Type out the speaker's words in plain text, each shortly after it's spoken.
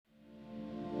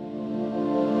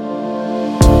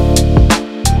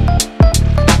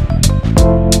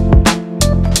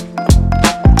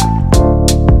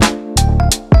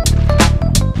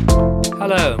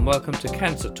welcome to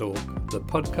Cancer Talk, the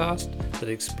podcast that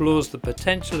explores the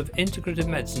potential of integrative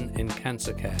medicine in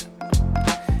cancer care.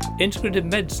 Integrative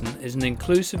medicine is an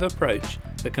inclusive approach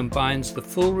that combines the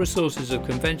full resources of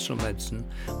conventional medicine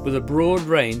with a broad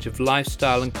range of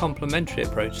lifestyle and complementary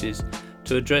approaches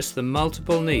to address the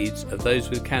multiple needs of those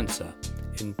with cancer,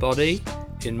 in body,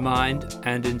 in mind,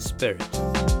 and in spirit.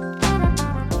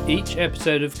 Each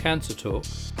episode of Cancer Talk,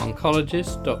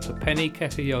 oncologist Dr. Penny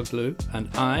Kefayoglu and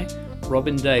I,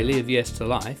 Robin Daly of Yes to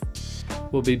Life,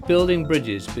 will be building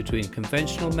bridges between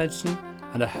conventional medicine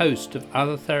and a host of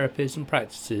other therapies and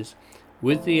practices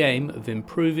with the aim of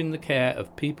improving the care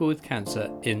of people with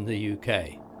cancer in the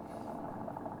UK.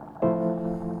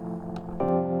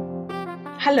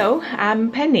 Hello,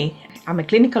 I'm Penny. I'm a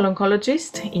clinical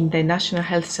oncologist in the National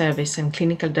Health Service and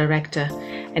clinical director,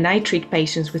 and I treat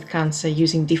patients with cancer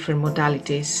using different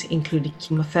modalities, including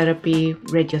chemotherapy,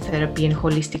 radiotherapy, and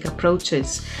holistic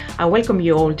approaches. I welcome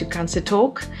you all to Cancer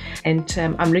Talk, and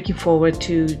I'm looking forward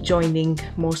to joining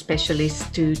more specialists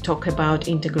to talk about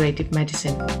integrative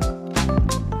medicine.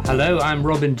 Hello, I'm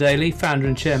Robin Daly, founder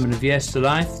and chairman of Yes to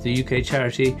Life, the UK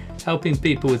charity helping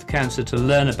people with cancer to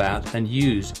learn about and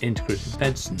use integrative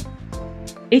medicine.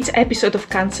 Each episode of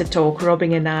Cancer Talk,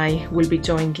 Robin and I will be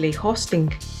jointly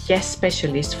hosting guest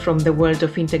specialists from the world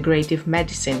of integrative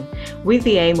medicine with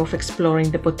the aim of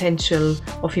exploring the potential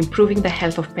of improving the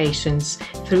health of patients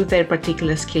through their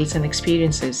particular skills and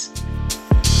experiences.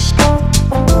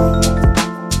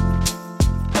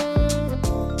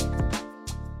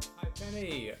 Hi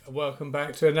Penny, welcome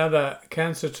back to another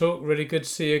Cancer Talk. Really good to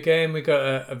see you again. We've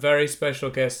got a very special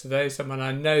guest today, someone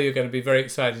I know you're going to be very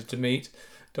excited to meet.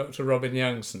 Dr. Robin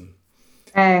Youngson.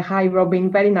 Hi,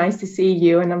 Robin. Very nice to see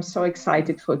you, and I'm so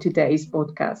excited for today's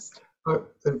podcast.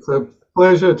 It's a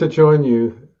pleasure to join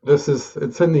you. It's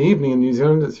in the evening in New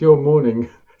Zealand. It's your morning,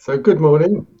 so good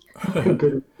morning.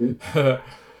 Good evening.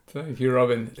 Thank you,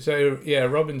 Robin. So,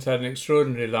 Robin's had an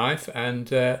extraordinary life,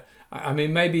 and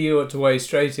maybe you ought to weigh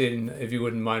straight in, if you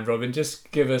wouldn't mind, Robin.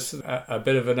 Just give us a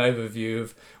bit of an overview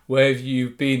of where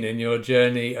you've been in your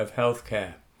journey of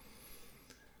healthcare.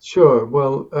 Sure.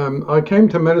 Well, I came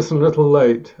to medicine a little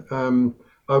late.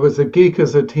 I was a geek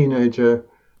as a teenager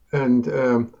and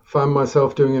found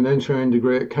myself doing an engineering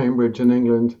degree at Cambridge in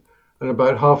England. And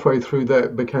about halfway through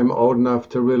that, became old enough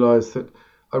to realize that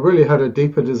I really had a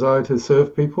deeper desire to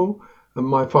serve people. And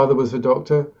my father was a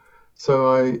doctor.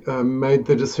 So I made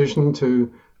the decision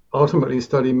to ultimately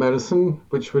study medicine,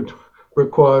 which would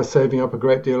require saving up a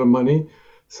great deal of money.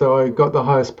 So I got the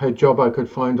highest paid job I could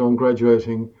find on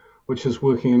graduating, which is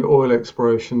working in oil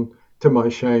exploration, to my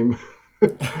shame, in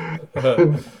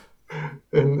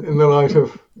the light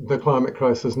of the climate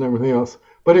crisis and everything else.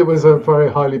 But it was a very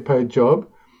highly paid job,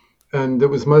 and it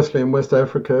was mostly in West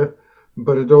Africa,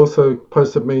 but it also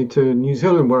posted me to New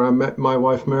Zealand, where I met my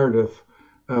wife Meredith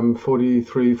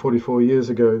 44 years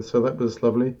ago, so that was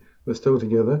lovely. We're still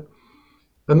together.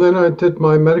 And then I did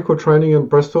my medical training in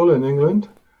Bristol in England,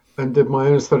 and did my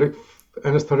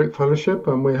anesthetic fellowship,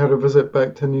 and we had a visit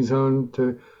back to New Zealand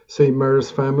to see Meredith's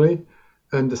family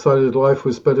and decided life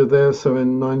was better there. So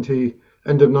in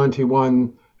end of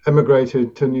 91,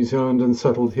 emigrated to New Zealand and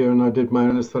settled here, and I did my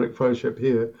anesthetic fellowship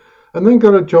here. And then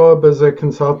got a job as a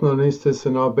consultant anaesthetist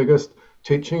in our biggest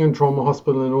teaching and trauma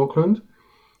hospital in Auckland.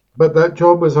 But that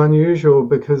job was unusual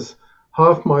because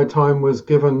half my time was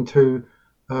given to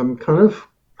kind of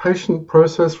patient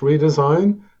process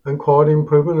redesign and quality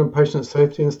improvement and patient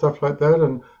safety and stuff like that,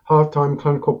 and half-time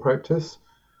clinical practice.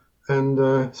 And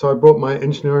so I brought my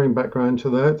engineering background to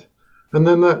that. And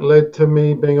then that led to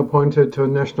me being appointed to a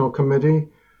national committee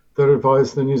that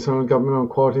advised the New Zealand government on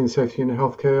quality and safety in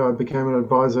healthcare. I became an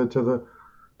advisor to the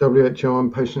WHO on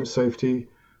patient safety.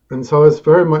 And so I was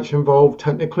very much involved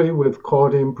technically with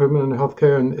quality improvement in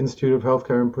healthcare and Institute of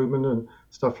Healthcare Improvement and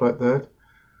stuff like that.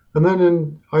 And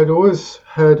then I'd always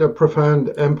had a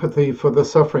profound empathy for the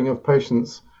suffering of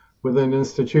patients within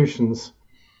institutions.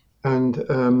 And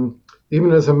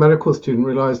even as a medical student,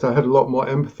 realized I had a lot more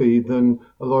empathy than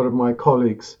a lot of my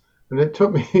colleagues. And it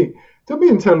took me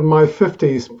until my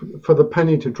 50s for the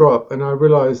penny to drop. And I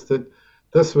realized that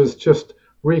this was just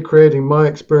recreating my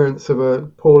experience of a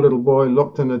poor little boy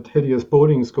locked in a hideous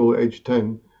boarding school at age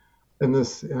 10. And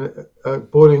this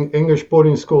English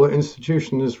boarding school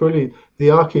institution is really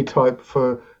the archetype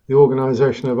for the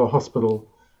organization of a hospital.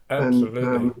 Absolutely.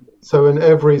 And so in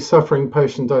every suffering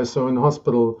patient I saw in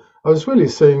hospital, I was really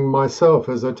seeing myself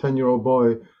as a 10-year-old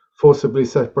boy, forcibly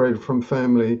separated from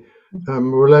family,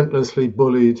 relentlessly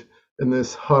bullied in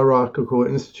this hierarchical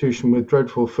institution with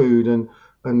dreadful food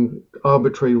and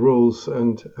arbitrary rules.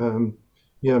 And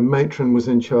matron was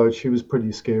in charge. She was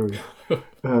pretty scary.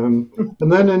 And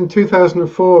then in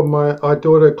 2004, our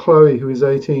daughter Chloe, who is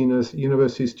 18, a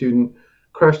university student,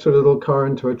 crashed her little car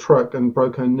into a truck and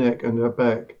broke her neck and her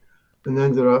back, and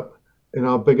ended up in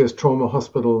our biggest trauma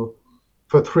hospital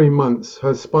for 3 months.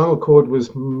 Her spinal cord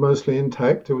was mostly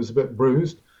intact. It was a bit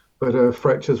bruised, but her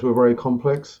fractures were very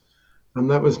complex. And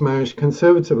that was managed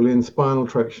conservatively in spinal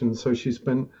traction. So she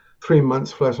spent 3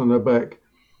 months flat on her back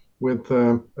with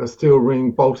a steel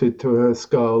ring bolted to her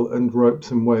skull and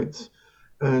ropes and weights.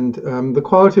 And the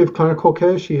quality of clinical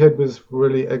care she had was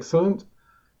really excellent.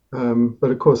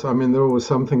 But of course, I mean, there are always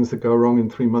some things that go wrong in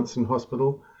 3 months in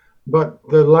hospital. But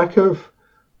the lack of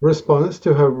response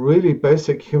to her really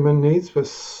basic human needs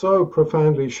was so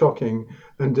profoundly shocking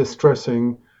and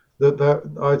distressing that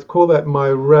I'd call that my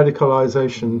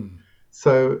radicalization.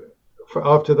 So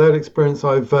after that experience,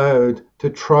 I vowed to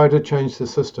try to change the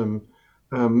system.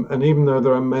 And even though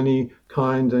there are many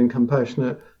kind and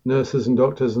compassionate nurses and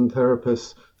doctors and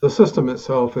therapists, the system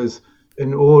itself is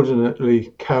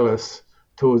inordinately callous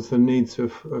towards the needs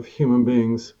of human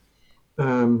beings.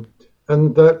 And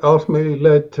that ultimately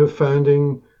led to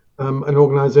founding an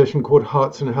organization called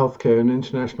Hearts in Healthcare, an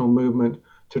international movement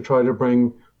to try to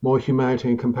bring more humanity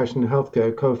and compassion in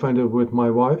healthcare, co-founded with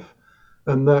my wife.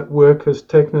 And that work has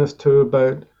taken us to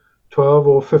about 12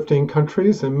 or 15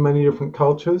 countries in many different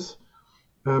cultures.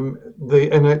 The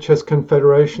NHS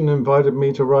Confederation invited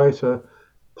me to write a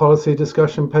policy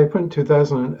discussion paper in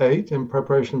 2008 in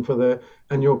preparation for their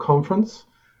annual conference.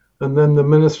 And then the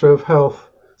Minister of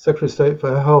Health, Secretary of State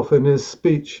for Health, in his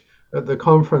speech at the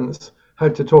conference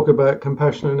had to talk about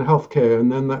compassion in healthcare.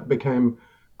 And then that became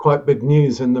quite big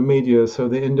news in the media. So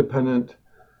the Independent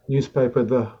newspaper,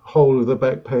 the whole of the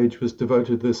back page was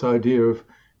devoted to this idea of,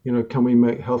 can we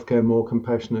make healthcare more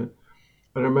compassionate?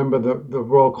 And I remember the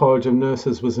Royal College of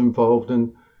Nurses was involved,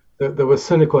 and there were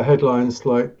cynical headlines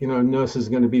like, nurses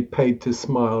are going to be paid to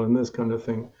smile and this kind of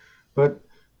thing. But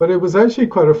it was actually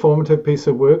quite a formative piece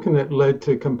of work, and it led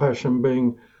to compassion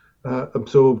being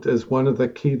absorbed as one of the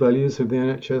key values of the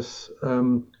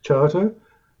NHS Charter.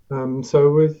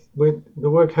 So the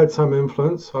work had some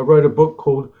influence. I wrote a book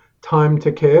called Time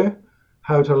to Care,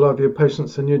 How to Love Your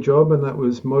Patients and Your Job, and that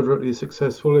was moderately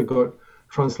successful. It got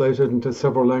translated into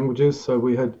several languages. So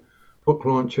we had book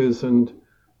launches and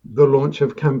the launch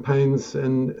of campaigns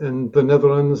in the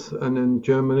Netherlands and in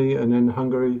Germany and in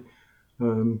Hungary.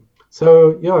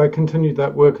 So I continued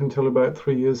that work until about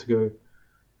 3 years ago.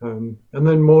 And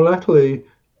then more latterly,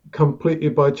 completely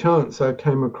by chance, I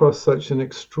came across such an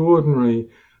extraordinary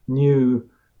new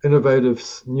innovative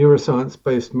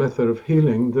neuroscience-based method of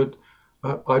healing that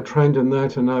I trained in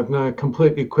that, and I've now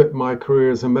completely quit my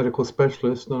career as a medical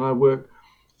specialist, and I work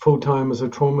full-time as a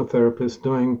trauma therapist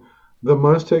doing the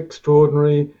most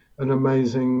extraordinary and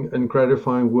amazing and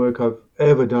gratifying work I've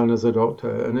ever done as a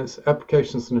doctor. And its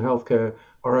applications in healthcare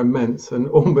are immense, and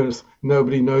almost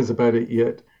nobody knows about it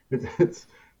yet.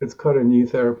 It's quite a new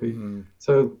therapy.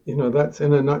 So, that's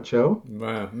in a nutshell.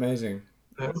 Wow, amazing.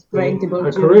 That's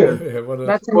a career.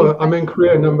 I'm in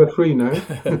career number 3 now.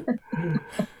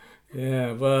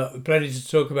 Yeah, well, plenty to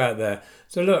talk about there.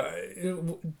 So look,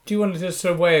 do you want to just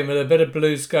sort of weigh in with a bit of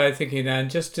blue sky thinking now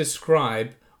and just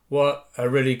describe what a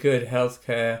really good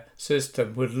healthcare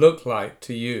system would look like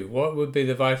to you? What would be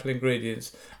the vital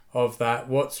ingredients of that?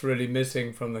 What's really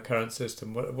missing from the current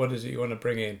system? What is it you want to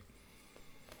bring in?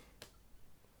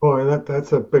 Boy,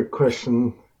 that's a big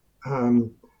question.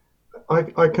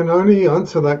 I can only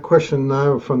answer that question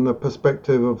now from the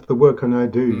perspective of the work I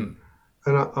do.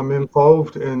 And I'm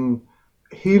involved in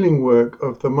healing work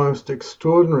of the most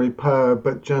extraordinary power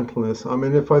but gentleness. I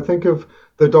mean, if I think of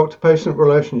the doctor-patient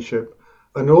relationship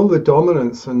and all the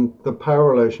dominance and the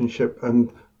power relationship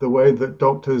and the way that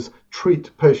doctors treat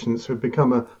patients who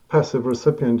become a passive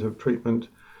recipient of treatment,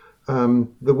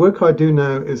 the work I do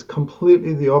now is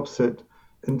completely the opposite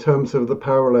in terms of the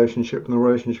power relationship and the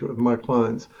relationship with my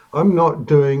clients. I'm not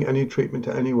doing any treatment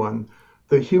to anyone.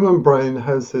 The human brain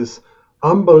has this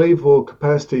unbelievable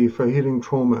capacity for healing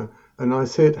trauma, and I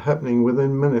see it happening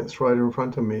within minutes right in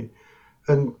front of me.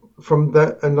 And from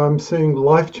that, and I'm seeing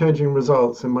life-changing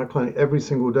results in my clinic every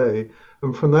single day.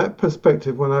 And from that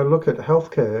perspective, when I look at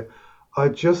healthcare, I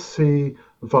just see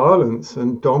violence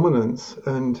and dominance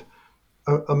and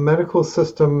a medical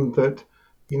system that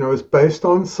is based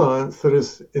on science, that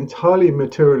is entirely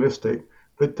materialistic,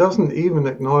 that doesn't even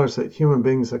acknowledge that human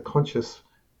beings are conscious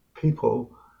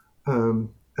people.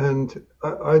 And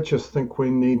I just think we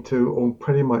need to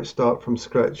pretty much start from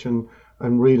scratch and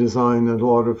redesign a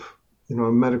lot of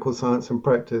medical science and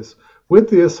practice, with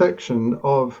the exception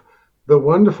of the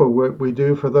wonderful work we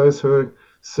do for those who are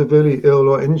severely ill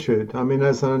or injured. I mean,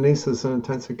 as an anaesthetist and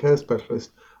intensive care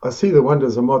specialist, I see the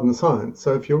wonders of modern science.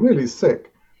 So if you're really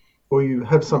sick or you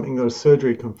have something that a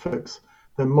surgery can fix,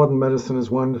 then modern medicine is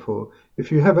wonderful.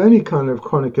 If you have any kind of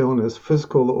chronic illness,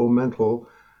 physical or mental,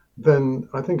 then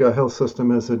I think our health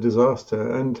system is a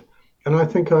disaster. And I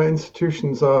think our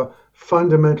institutions are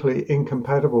fundamentally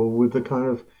incompatible with the kind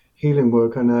of healing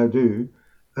work I now do.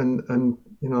 And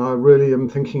I really am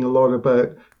thinking a lot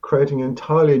about creating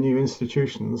entirely new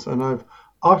institutions, and I've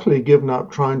utterly given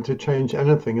up trying to change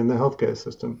anything in the healthcare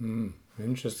system.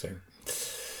 Interesting.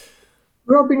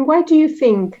 Robin, why do you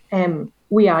think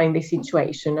we are in this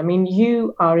situation? I mean,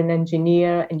 you are an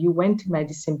engineer and you went to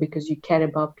medicine because you care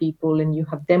about people and you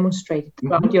have demonstrated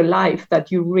throughout your life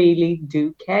that you really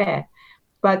do care.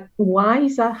 But why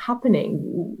is that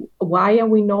happening? Why are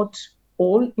we not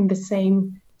all in the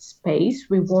same space?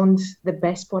 We want the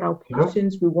best for our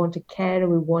patients. We want to care.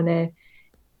 We want to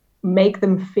make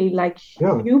them feel like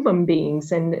human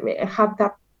beings and have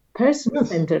that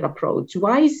person-centered approach.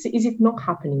 Why is it not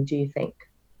happening, do you think?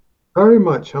 Very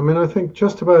much. I mean, I think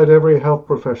just about every health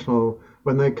professional,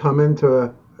 when they come into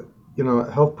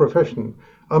a health profession,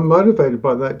 are motivated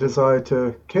by that desire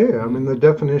to care. I mean, the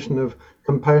definition of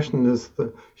compassion is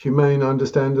the humane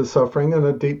understanding of suffering and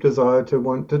a deep desire to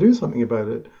want to do something about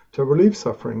it, to relieve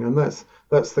suffering. And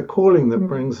that's the calling that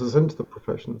brings us into the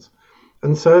professions.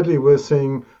 And sadly, we're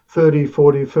seeing 30,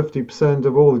 40, 50%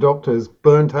 of all the doctors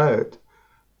burnt out,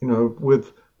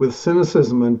 with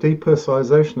cynicism and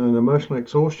depersonalization and emotional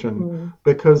exhaustion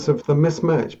because of the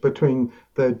mismatch between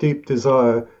their deep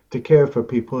desire to care for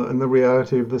people and the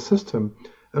reality of the system.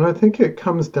 And I think it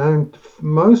comes down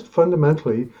most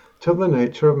fundamentally to the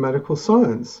nature of medical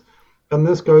science. And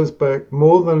this goes back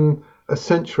more than a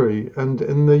century. And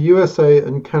in the USA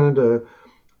and Canada,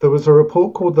 there was a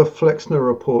report called the Flexner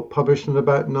Report, published in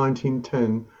about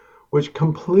 1910, which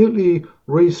completely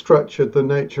restructured the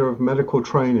nature of medical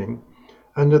training.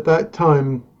 And at that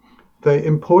time, they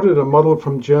imported a model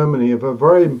from Germany of a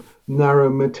very narrow,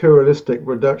 materialistic,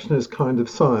 reductionist kind of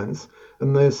science.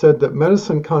 And they said that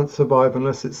medicine can't survive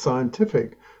unless it's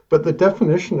scientific. But the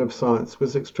definition of science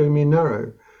was extremely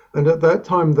narrow. And at that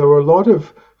time, there were a lot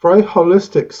of very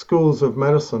holistic schools of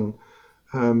medicine.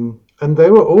 And they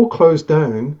were all closed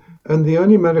down. And the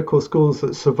only medical schools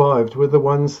that survived were the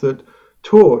ones that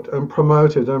taught and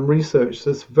promoted and researched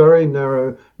this very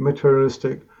narrow,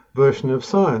 materialistic version of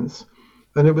science.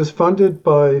 And it was funded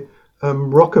by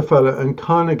Rockefeller and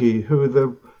Carnegie, who were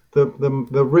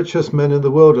the richest men in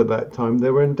the world at that time.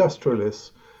 They were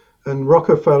industrialists. And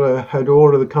Rockefeller had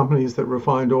all of the companies that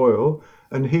refined oil,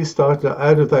 and he started,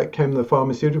 out of that came the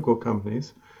pharmaceutical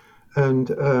companies. And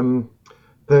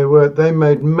they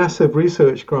made massive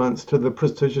research grants to the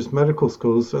prestigious medical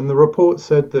schools. And the report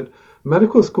said that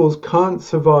medical schools can't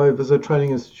survive as a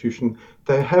training institution.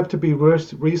 They have to be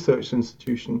research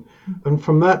institution. And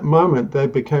from that moment, they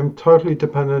became totally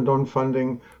dependent on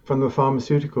funding from the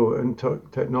pharmaceutical and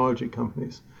technology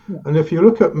companies. And if you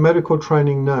look at medical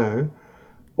training now,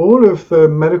 all of the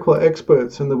medical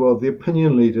experts in the world, the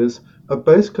opinion leaders, are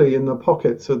basically in the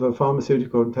pockets of the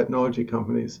pharmaceutical and technology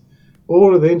companies.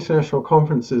 All of the international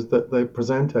conferences that they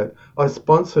present at are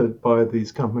sponsored by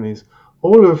these companies.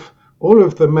 All of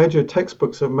the major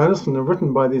textbooks of medicine are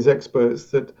written by these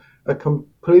experts that are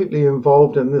completely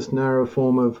involved in this narrow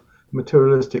form of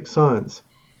materialistic science.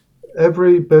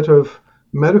 Every bit of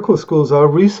medical schools are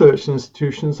research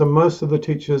institutions, and most of the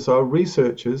teachers are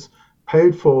researchers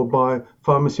paid for by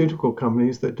pharmaceutical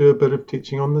companies that do a bit of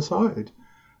teaching on the side.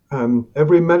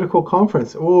 Every medical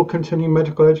conference, all continuing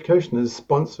medical education, is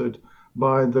sponsored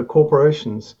by the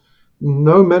corporations.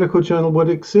 No medical journal would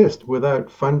exist without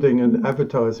funding and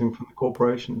advertising from the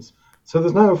corporations. So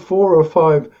there's now 4 or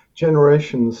 5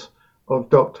 generations of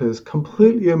doctors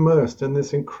completely immersed in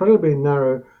this incredibly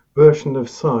narrow version of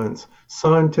science,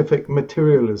 scientific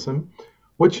materialism,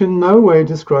 which in no way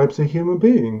describes a human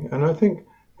being. And I think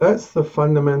that's the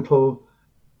fundamental,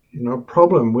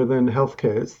 problem within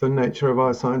healthcare. It's the nature of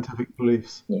our scientific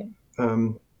beliefs,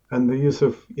 and the use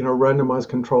of, randomized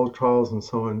controlled trials and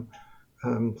so on.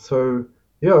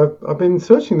 I've been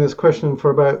searching this question for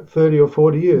about 30 or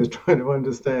 40 years, trying to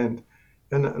understand,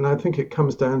 and I think it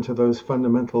comes down to those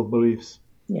fundamental beliefs.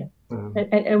 Yeah,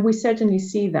 and we certainly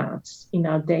see that in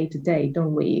our day-to-day,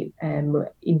 don't we?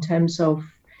 In terms of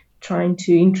trying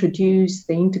to introduce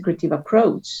the integrative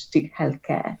approach to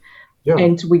healthcare. Yeah.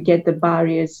 And we get the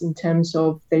barriers in terms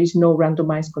of there is no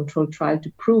randomized controlled trial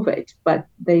to prove it, but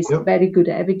there's very good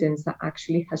evidence that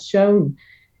actually has shown,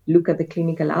 look at the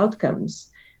clinical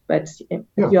outcomes. But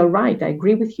you're right, I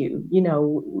agree with you.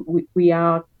 We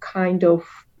are kind of,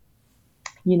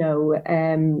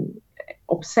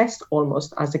 obsessed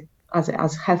almost as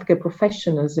healthcare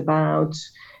professionals about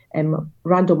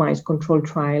randomized controlled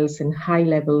trials and high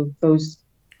level those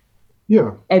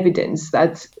evidence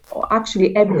that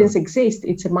actually evidence exists.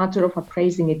 It's a matter of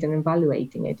appraising it and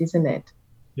evaluating it, isn't it?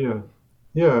 Yeah.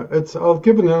 I'll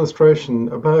give an illustration.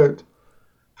 About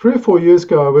 3 or 4 years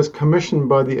ago, I was commissioned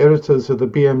by the editors of the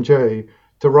BMJ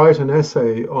to write an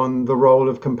essay on the role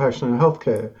of compassion in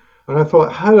healthcare. And I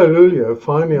thought, hallelujah,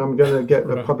 finally I'm going to get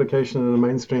a publication in a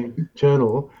mainstream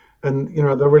journal. And, they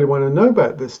really want to know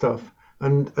about this stuff.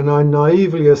 And I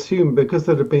naively assumed because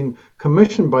it had been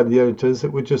commissioned by the editors,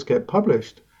 it would just get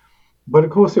published. But of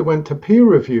course, it went to peer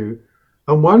review.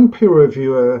 And one peer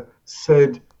reviewer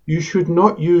said, you should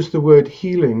not use the word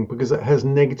healing because it has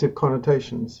negative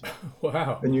connotations.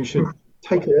 Wow. And you should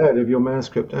take it out of your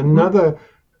manuscript. Another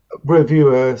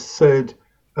reviewer said,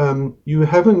 you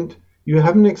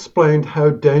haven't explained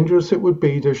how dangerous it would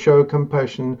be to show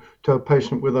compassion to a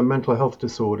patient with a mental health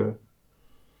disorder.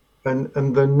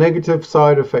 And the negative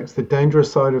side effects, the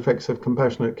dangerous side effects of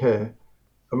compassionate care.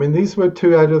 I mean, these were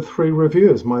 2 out of 3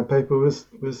 reviewers. My paper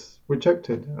was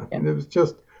rejected. I mean, it was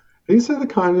just, these are the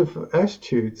kind of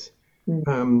attitudes.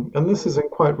 And this is in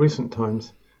quite recent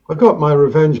times. I got my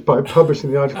revenge by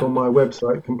publishing the article on my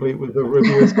website, complete with the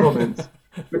reviewers' comments,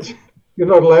 which you're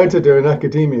not allowed to do in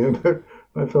academia, but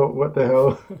I thought, what the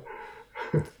hell?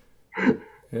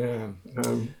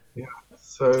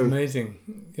 So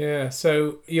amazing. Yeah.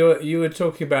 So you were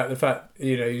talking about the fact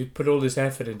you put all this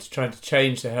effort into trying to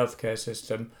change the healthcare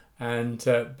system, and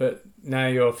but now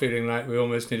you're feeling like we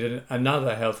almost need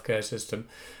another healthcare system.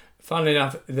 Funnily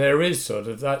enough,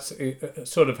 that's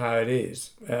sort of how it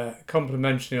is.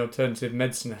 Complementary alternative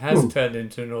medicine has turned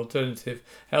into an alternative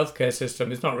healthcare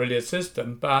system. It's not really a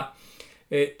system, but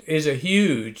it is a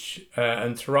huge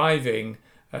and thriving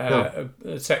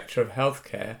sector of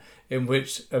healthcare in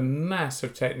which a mass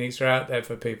of techniques are out there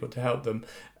for people to help them.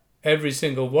 Every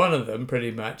single one of them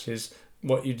pretty much is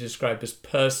what you describe as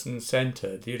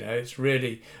person-centered. It's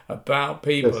really about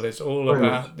people. Yes. It's all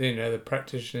about, the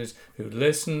practitioners who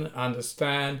listen,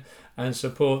 understand, and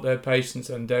support their patients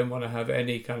and don't want to have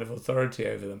any kind of authority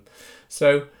over them.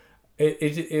 So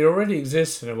it already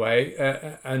exists in a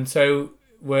way. And so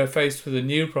we're faced with a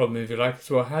new problem, if you like, as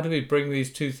well. How do we bring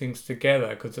these two things together?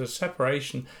 Because the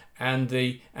separation and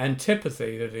the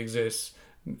antipathy that exists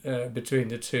between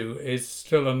the two is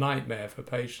still a nightmare for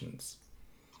patients.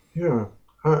 Yeah.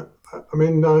 I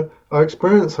mean, our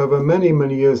experience over many,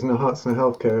 many years in the Hearts and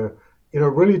Healthcare,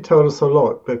 really told us a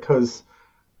lot because,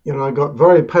 I got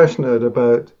very passionate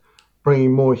about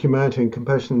bringing more humanity and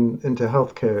compassion into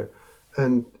healthcare.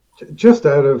 And just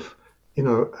out of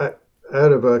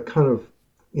a kind of,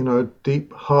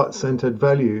 deep heart-centered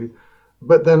value.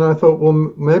 But then I thought, well,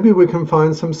 maybe we can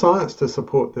find some science to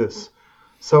support this.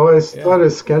 So I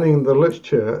started scanning the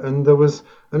literature, and there was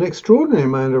an extraordinary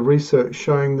amount of research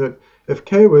showing that if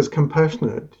care was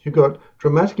compassionate, you got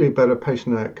dramatically better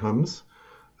patient outcomes,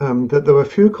 that there were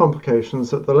few complications,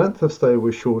 that the length of stay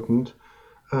was shortened,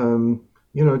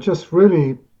 just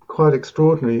really quite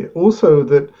extraordinary. Also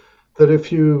that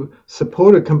if you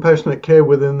supported compassionate care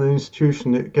within the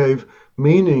institution, it gave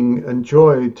meaning and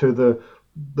joy to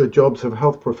the jobs of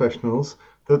health professionals,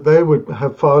 that they would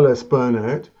have far less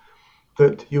burnout,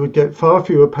 that you would get far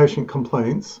fewer patient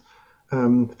complaints,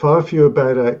 far fewer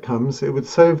bad outcomes. It would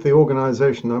save the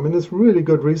organization. I mean, there's really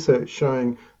good research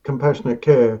showing compassionate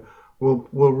care will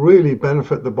really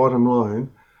benefit the bottom line.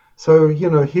 So,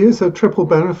 here's a triple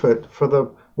benefit for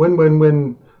the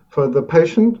win-win-win for the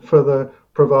patient, for the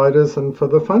providers, and for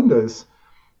the funders.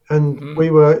 And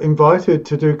we were invited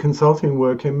to do consulting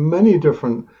work in many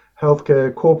different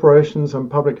healthcare corporations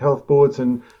and public health boards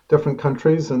in different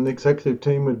countries, and the executive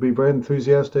team would be very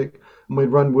enthusiastic, and we'd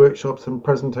run workshops and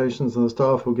presentations, and the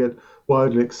staff would get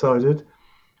wildly excited.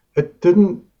 It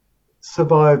didn't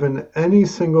survive in any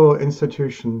single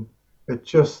institution.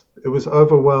 It was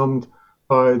overwhelmed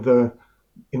by the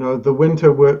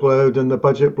winter workload and the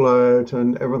budget blowout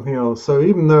and everything else. So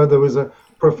even though there was a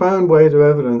profound weight of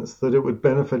evidence that it would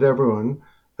benefit everyone,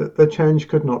 that the change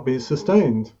could not be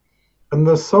sustained. And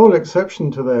the sole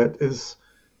exception to that is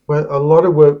where a lot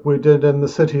of work we did in the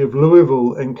city of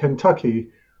Louisville in Kentucky,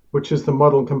 which is the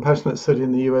model compassionate city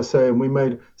in the USA, and we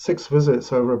made 6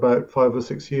 visits over about 5 or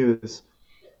 6 years.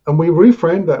 And we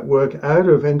reframed that work out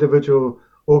of individual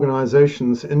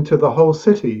organizations into the whole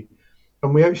city.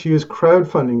 And we actually used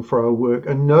crowdfunding for our work,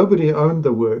 and nobody owned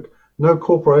the work. No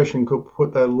corporation could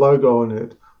put their logo on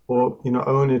it or,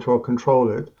 own it or control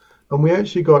it. And we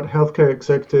actually got healthcare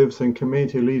executives and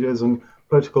community leaders and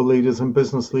political leaders and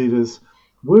business leaders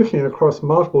working across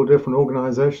multiple different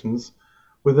organizations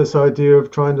with this idea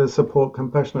of trying to support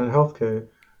compassionate healthcare.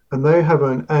 And they have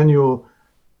an annual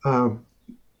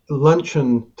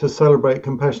luncheon to celebrate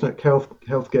compassionate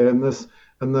healthcare.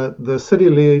 And the city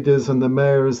leaders and the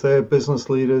mayors, their business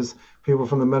leaders, people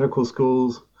from the medical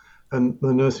schools and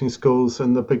the nursing schools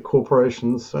and the big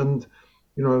corporations, and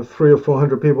 300 or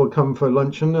 400 people come for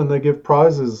luncheon, and they give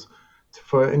prizes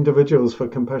for individuals for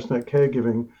compassionate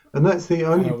caregiving. And that's the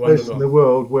only place in the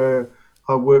world where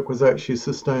our work was actually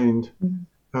sustained.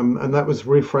 And that was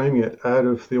reframing it out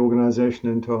of the organization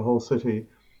into a whole city.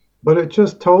 But it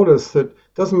just told us that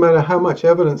it doesn't matter how much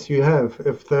evidence you have,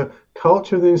 if the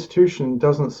culture of the institution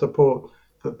doesn't support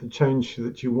the change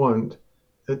that you want,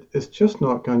 it's just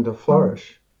not going to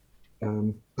flourish.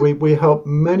 We help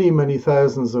many, many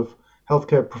thousands of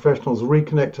healthcare professionals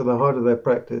reconnect to the heart of their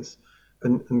practice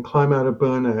and climb out of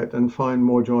burnout and find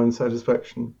more joy and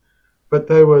satisfaction. But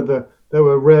they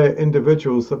were rare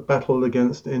individuals that battled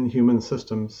against inhuman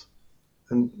systems.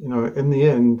 And, in the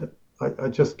end, I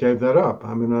just gave that up.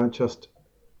 I just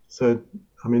said,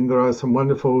 there are some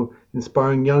wonderful,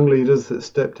 inspiring young leaders that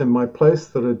stepped in my place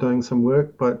that are doing some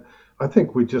work, but I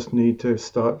think we just need to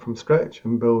start from scratch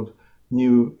and build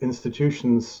new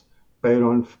institutions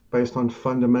based on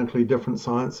fundamentally different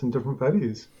science and different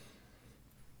values.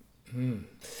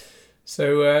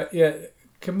 So,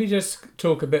 can we just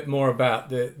talk a bit more about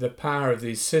the power of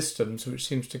these systems, which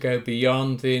seems to go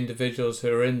beyond the individuals who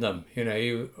are in them?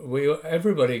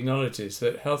 Everybody acknowledges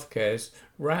that healthcare is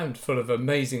rammed full of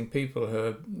amazing people who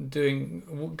are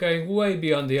going way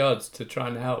beyond the odds to try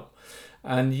and help,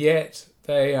 and yet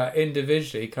they are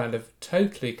individually kind of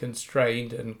totally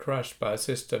constrained and crushed by a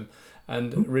system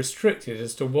and restricted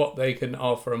as to what they can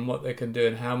offer and what they can do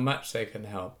and how much they can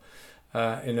help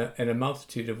in a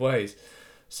multitude of ways.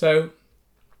 So,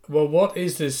 well, what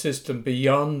is this system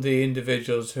beyond the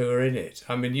individuals who are in it?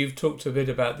 You've talked a bit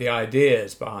about the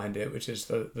ideas behind it, which is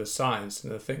the science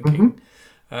and the thinking.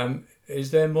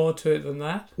 Is there more to it than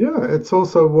that? Yeah, it's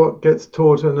also what gets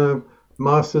taught in a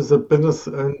Masters of Business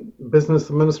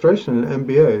Administration, an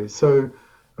MBA. So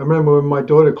I remember when my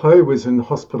daughter Chloe was in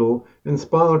hospital in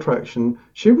spinal traction,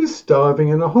 she was starving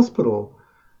in a hospital.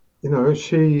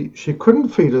 She couldn't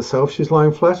feed herself. She's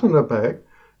lying flat on her back.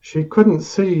 She couldn't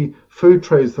see food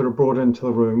trays that are brought into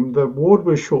the room. The ward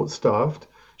was short-staffed.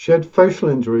 She had facial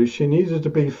injuries. She needed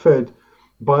to be fed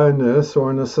by a nurse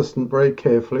or an assistant very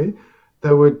carefully.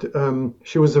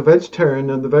 She was a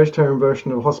vegetarian, and the vegetarian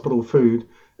version of hospital food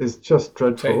is just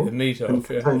dreadful. Take the meat off,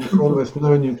 contains almost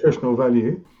no nutritional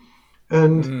value.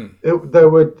 And they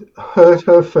would hurt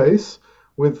her face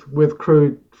with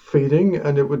crude feeding,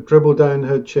 and it would dribble down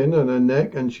her chin and her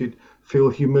neck, and she'd feel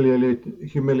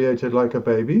humiliated like a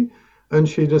baby. And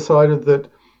she decided that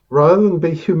rather than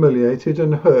be humiliated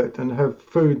and hurt and have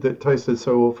food that tasted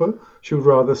so awful, she would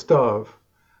rather starve.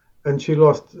 And she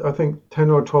lost, I think, 10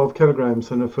 or 12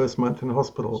 kilograms in her first month in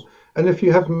hospital. And if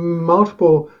you have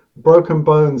multiple broken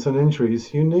bones and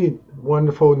injuries, you need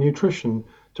wonderful nutrition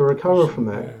to recover from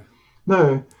that.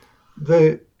 No,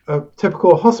 the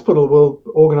typical hospital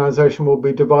organization will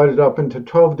be divided up into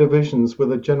 12 divisions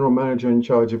with a general manager in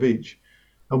charge of each.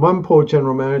 And one poor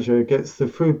general manager gets the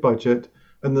food budget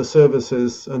and the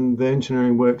services and the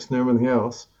engineering works and everything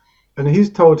else. And he's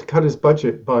told to cut his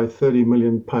budget by £30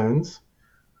 million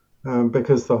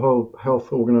because the whole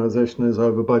health organization is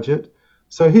over budget.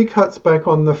 So he cuts back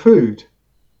on the food.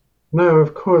 Now,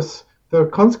 of course, the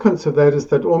consequence of that is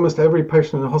that almost every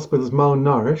patient in the hospital is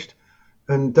malnourished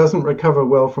and doesn't recover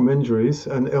well from injuries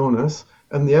and illness,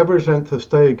 and the average length of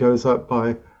stay goes up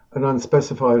by an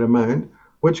unspecified amount,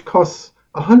 which costs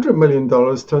 $100 million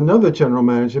to another general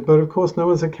manager, but of course no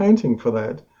one's accounting for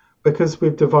that because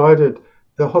we've divided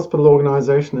the hospital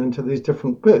organization into these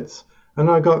different bits. And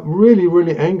I got really,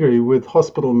 really angry with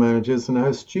hospital managers and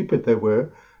how stupid they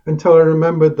were until I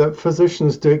remembered that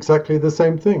physicians do exactly the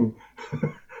same thing.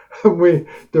 We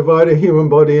divide a human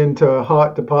body into a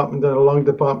heart department and a lung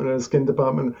department and a skin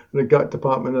department and a gut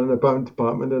department and a bone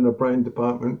department and a brain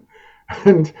department.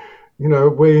 And,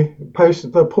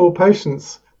 the poor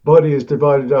patient's body is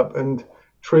divided up and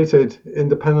treated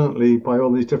independently by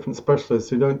all these different specialists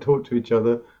who don't talk to each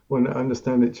other, won't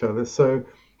understand each other. So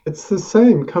it's the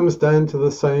same, comes down to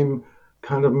the same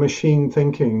kind of machine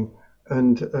thinking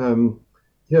and,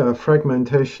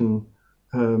 fragmentation.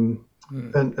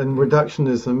 And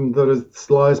reductionism that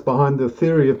lies behind the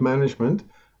theory of management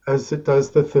as it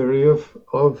does the theory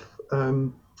of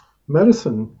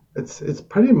medicine. It's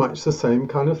pretty much the same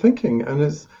kind of thinking, and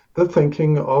it's the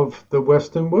thinking of the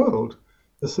Western world.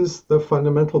 This is the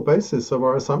fundamental basis of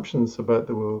our assumptions about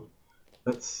the world.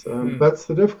 That's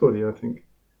the difficulty, I think.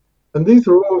 And these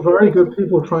are all very good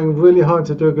people trying really hard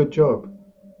to do a good job.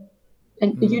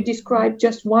 And you described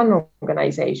just one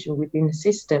organization within the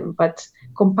system, but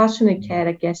compassionate care,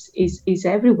 I guess, is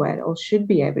everywhere or should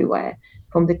be everywhere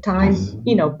from the time,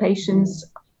 patients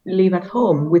live at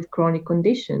home with chronic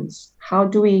conditions. How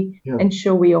do we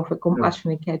ensure we offer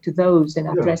compassionate care to those and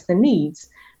address the needs?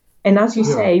 And as you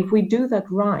say, if we do that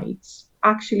right,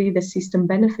 actually the system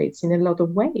benefits in a lot of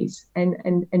ways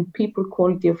and people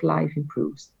quality of life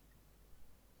improves.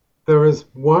 There is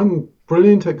one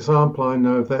brilliant example I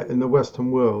know of that in the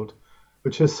Western world,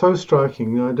 which is so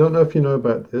striking. I don't know if you know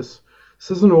about this.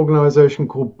 This is an organization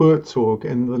called Buurtzorg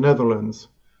in the Netherlands.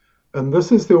 And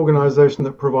this is the organization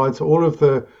that provides all of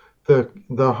the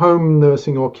home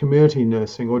nursing or community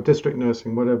nursing or district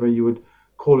nursing, whatever you would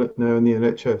call it now in the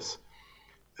NHS.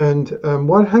 And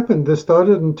what happened, this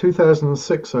started in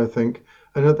 2006, I think.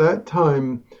 And at that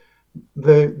time,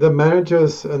 the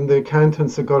managers and the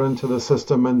accountants had got into the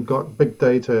system and got big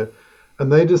data,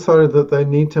 and they decided that they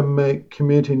need to make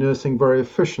community nursing very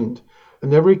efficient.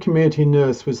 And every community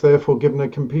nurse was therefore given a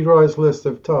computerized list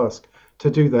of tasks to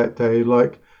do that day,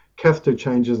 like catheter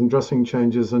changes and dressing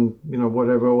changes and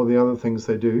whatever, all the other things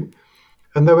they do.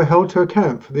 And they were held to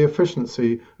account for the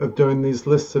efficiency of doing these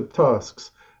lists of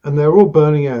tasks. And they're all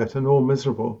burning out and all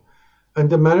miserable. And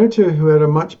the manager, who had a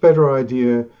much better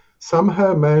idea,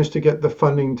 somehow managed to get the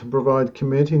funding to provide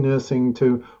community nursing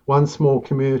to one small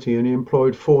community, and he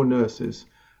employed 4 nurses.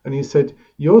 And he said,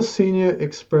 "Your senior,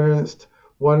 experienced,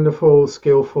 wonderful,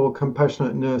 skillful,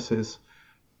 compassionate nurses,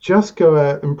 just go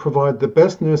out and provide the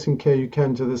best nursing care you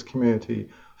can to this community.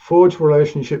 Forge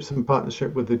relationships and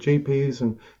partnership with the GPs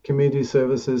and community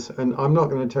services, and I'm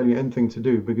not going to tell you anything to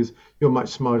do because you're much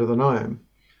smarter than I am."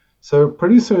 So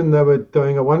pretty soon they were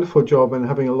doing a wonderful job and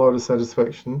having a lot of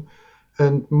satisfaction.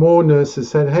 And more nurses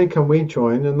said, "Hey, can we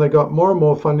join?" And they got more and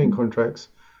more funding contracts.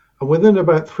 And within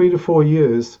about 3 to 4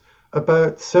 years,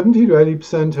 about 70 to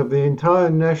 80% of the entire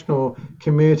national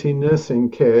community nursing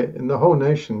care in the whole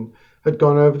nation had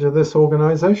gone over to this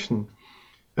organization.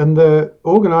 And the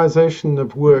organization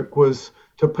of work was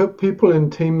to put people in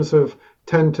teams of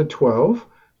 10 to 12.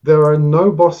 There are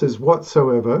no bosses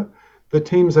whatsoever. The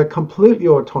teams are completely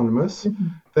autonomous.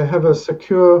 They have a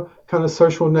secure kind of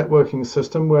social networking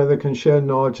system where they can share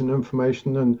knowledge and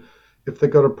information. And if they've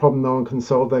got a problem no one can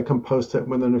solve, they can post it.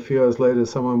 And within a few hours later,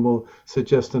 someone will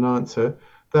suggest an answer.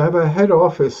 They have a head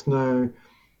office now,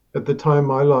 at the time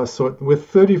I last saw it, with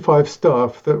 35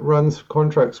 staff that runs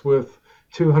contracts worth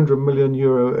 200 million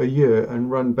euro a year and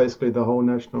run basically the whole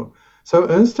national. So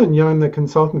Ernst & Young, the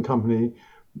consultant company,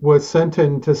 was sent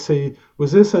in to see,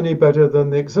 was this any better than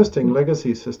the existing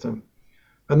legacy system?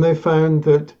 And they found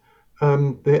that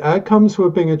the outcomes were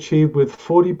being achieved with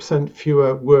 40%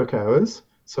 fewer work hours,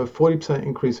 so 40%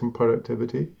 increase in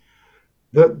productivity,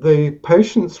 that the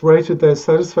patients rated their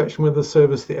satisfaction with the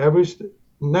service, the average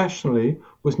nationally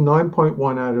was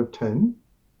 9.1 out of 10,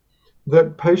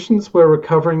 that patients were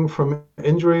recovering from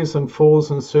injuries and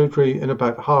falls and surgery in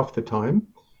about half the time,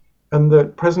 and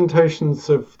that presentations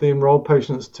of the enrolled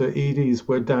patients to EDs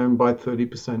were down by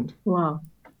 30%. Wow.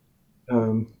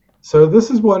 So this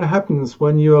is what happens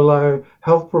when you allow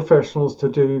health professionals to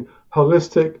do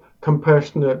holistic,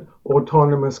 compassionate,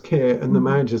 autonomous care, and the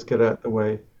managers get out the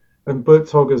way. And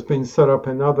Buurtzorg has been set up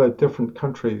in other different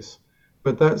countries.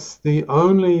 But that's the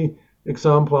only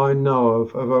example I know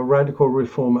of a radical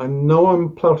reform. And no one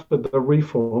plotted the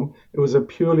reform. It was a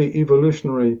purely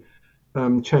evolutionary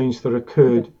change that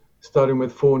occurred, starting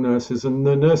with 4 nurses. And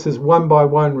the nurses, one by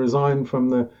one, resigned from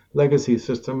the legacy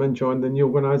system and joined the new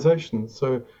organization.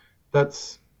 So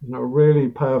that's really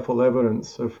powerful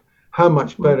evidence of how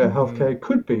much better healthcare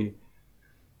could be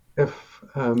if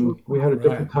we had a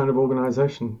different kind of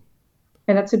organization.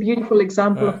 And that's a beautiful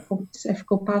example of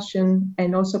compassion,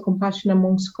 and also compassion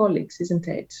amongst colleagues, isn't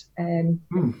it?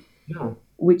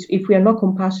 Which, if we are not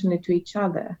compassionate to each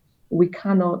other, we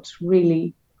cannot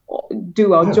really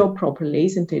do our job properly,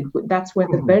 isn't it? That's where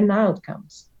the burnout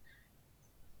comes.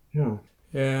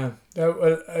 Yeah,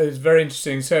 it's very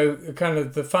interesting. So kind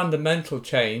of the fundamental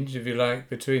change, if you like,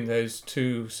 between those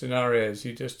 2 scenarios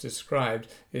you just described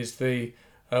is the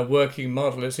working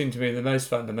model. It seemed to me the most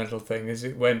fundamental thing is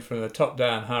it went from the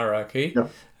top-down hierarchy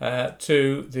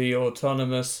to the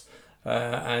autonomous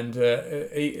and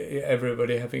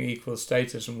everybody having equal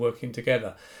status and working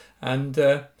together. And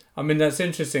I mean, that's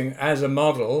interesting as a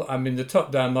model. I mean, the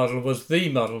top-down model was the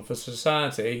model for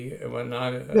society when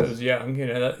I was young. You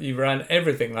know, that you ran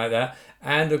everything like that.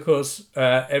 And, of course,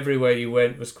 everywhere you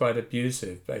went was quite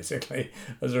abusive, basically,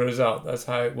 as a result. That's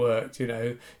how it worked. You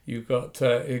know, you got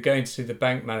you're going to see the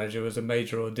bank manager was a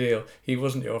major ordeal. He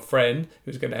wasn't your friend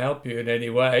who was going to help you in any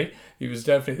way. He was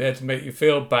definitely there to make you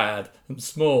feel bad and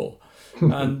small.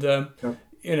 And,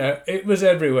 you know, it was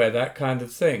everywhere, that kind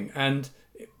of thing.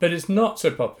 But it's not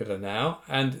so popular now,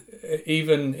 and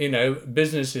even, you know,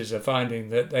 businesses are finding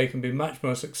that they can be much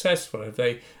more successful if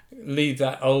they leave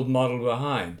that old model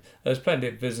behind. There's plenty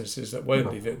of businesses that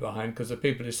won't leave it behind because the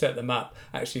people who set them up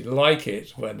actually like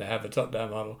it when they have a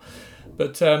top-down model.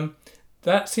 But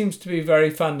that seems to be very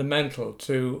fundamental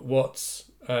to what's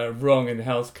wrong in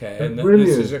healthcare, and that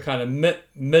this is a kind of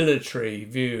military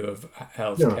view of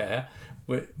healthcare,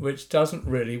 which doesn't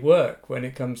really work when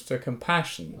it comes to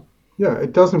compassion. Yeah,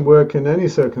 it doesn't work in any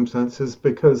circumstances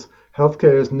because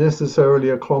healthcare is necessarily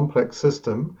a complex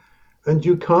system, and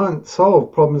you can't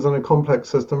solve problems in a complex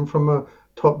system from a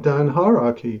top-down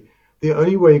hierarchy. The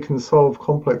only way you can solve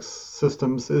complex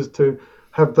systems is to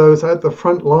have those at the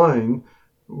front line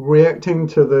reacting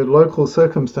to the local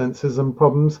circumstances and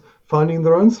problems, finding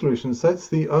their own solutions. That's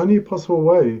the only possible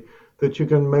way that you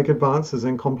can make advances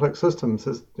in complex systems.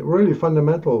 It's really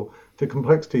fundamental to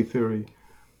complexity theory.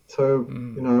 So,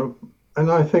 you know,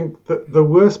 and I think that the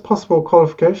worst possible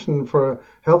qualification for a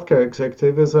healthcare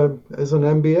executive is an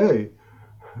MBA.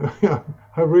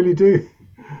 I really do.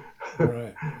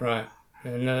 Right.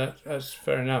 And that's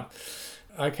fair enough.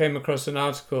 I came across an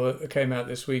article that came out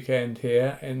this weekend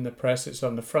here in the press. It's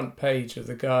on the front page of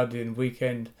the Guardian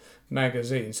weekend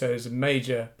magazine, so it's a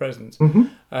major presence.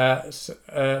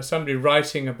 Somebody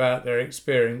writing about their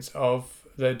experience of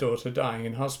their daughter dying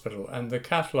in hospital and the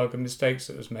catalogue of mistakes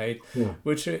that was made,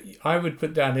 which I would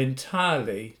put down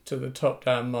entirely to the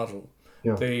top-down model.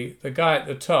 The guy at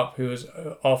the top who was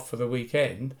off for the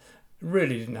weekend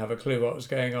really didn't have a clue what was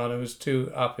going on and was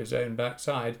too up his own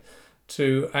backside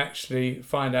to actually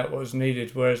find out what was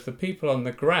needed, whereas the people on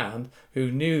the ground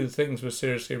who knew things were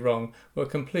seriously wrong were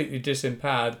completely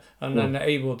disempowered and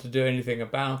unable to do anything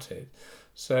about it.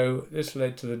 So this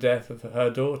led to the death of her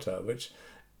daughter, which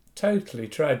totally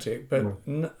tragic, but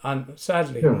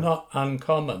sadly not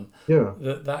uncommon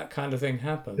that kind of thing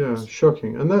happens. Yeah,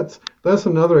 shocking. And that's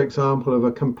another example of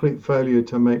a complete failure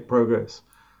to make progress,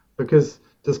 because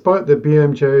despite the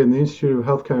BMJ and the Institute of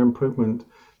Healthcare Improvement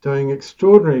doing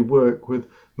extraordinary work with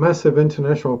massive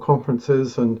international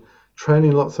conferences and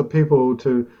training lots of people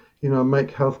to, you know,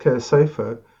 make healthcare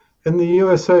safer, in the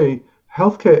USA,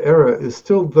 healthcare error is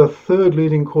still the third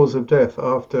leading cause of death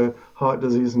after heart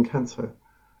disease and cancer.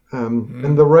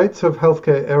 And the rates of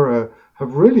healthcare error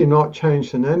have really not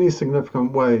changed in any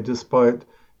significant way, despite,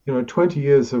 you know, 20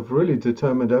 years of really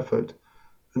determined effort.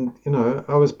 And, you know,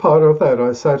 I was part of that.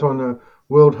 I sat on a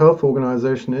World Health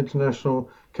Organization International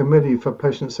Committee for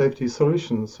Patient Safety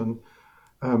Solutions. And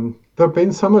there have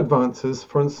been some advances.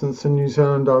 For instance, in New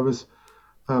Zealand, I was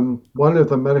one of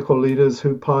the medical leaders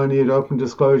who pioneered open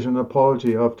disclosure and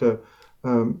apology after,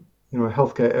 you know,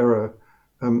 healthcare error.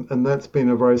 And that's been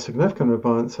a very significant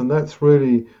advance, and that's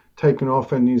really taken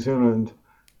off in New Zealand.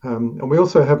 And we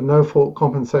also have no fault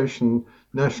compensation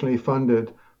nationally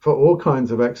funded for all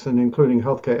kinds of accident, including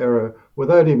healthcare error,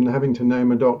 without even having to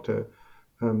name a doctor.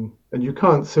 And you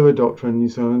can't sue a doctor in New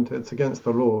Zealand, it's against the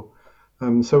law.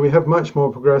 So we have much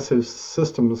more progressive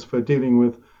systems for dealing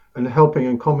with and helping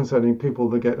and compensating people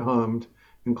that get harmed,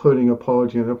 including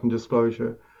apology and open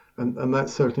disclosure. And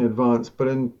that's certainly advanced. But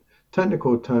in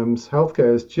technical terms,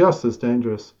 healthcare is just as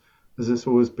dangerous as it's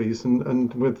always been.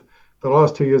 And with the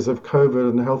last 2 years of COVID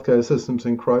and the healthcare systems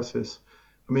in crisis,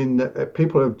 I mean,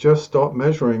 people have just stopped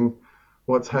measuring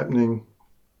what's happening.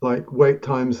 Like wait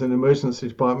times in the emergency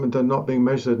department are not being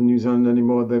measured in New Zealand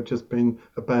anymore. They've just been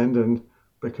abandoned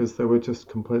because they were just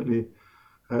completely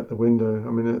out the window.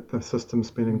 I mean, the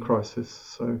system's been in crisis.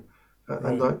 So,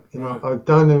 I've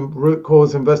done root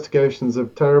cause investigations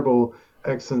of terrible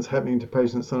accidents happening to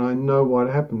patients, and I know what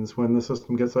happens when the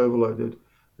system gets overloaded.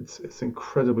 It's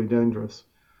incredibly dangerous.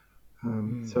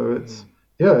 So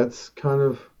it's kind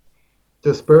of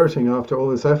dispiriting after all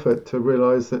this effort to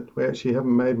realize that we actually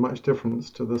haven't made much difference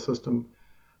to the system.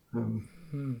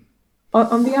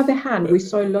 On the other hand, we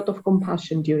saw a lot of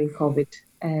compassion during COVID.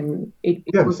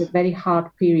 It was a very hard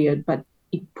period, but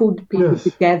it put people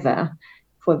together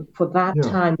for that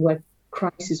time where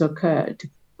crisis occurred to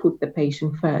put the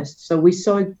patient first. So we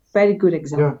saw very good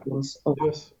examples of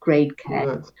great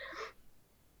care.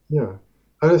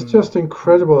 And it's just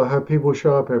incredible how people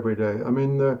show up every day. I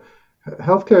mean,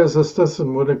 healthcare as a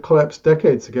system would have collapsed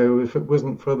decades ago if it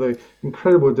wasn't for the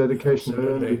incredible dedication of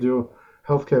individual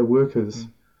healthcare workers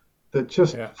that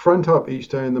just front up each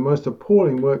day in the most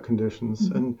appalling work conditions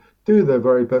and do their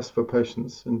very best for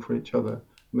patients and for each other.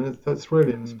 I mean, that's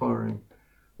really inspiring.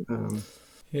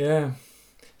 Yeah.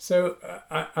 So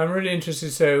I'm really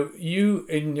interested. So you,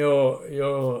 in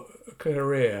your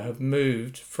career, have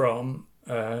moved from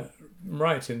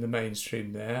right in the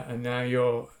mainstream there, and now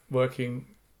you're working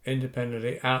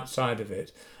independently outside of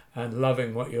it and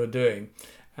loving what you're doing.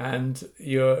 And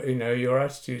your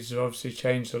attitudes have obviously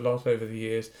changed a lot over the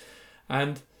years.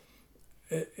 And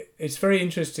it's very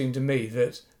interesting to me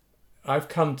that I've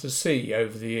come to see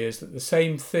over the years that the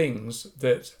same things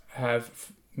that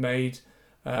have made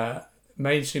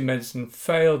mainstream medicine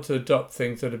fail to adopt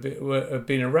things that have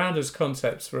been around as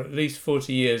concepts for at least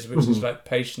 40 years, which is like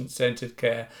patient-centered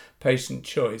care, patient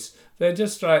choice. They're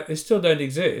just like, they still don't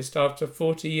exist after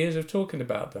 40 years of talking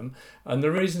about them. And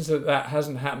the reasons that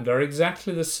hasn't happened are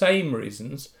exactly the same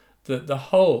reasons that the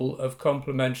whole of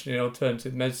complementary and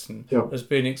alternative medicine has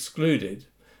been excluded.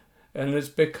 And it's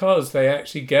because they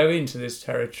actually go into this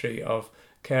territory of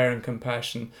care and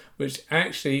compassion, which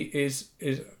actually is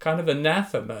kind of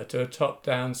anathema to a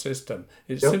top-down system.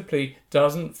 It simply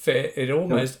doesn't fit. It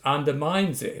almost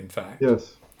undermines it, in fact.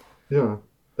 Yes, yeah.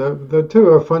 The two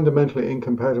are fundamentally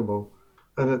incompatible.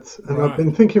 And I've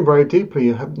been thinking very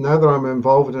deeply, now that I'm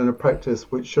involved in a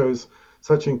practice which shows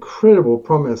such incredible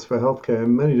promise for healthcare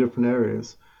in many different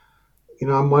areas.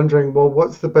 I'm wondering, well,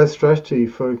 what's the best strategy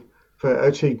for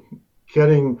actually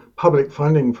getting public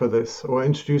funding for this or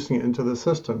introducing it into the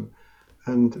system?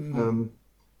 And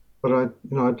but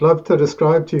I'd love to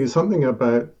describe to you something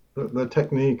about the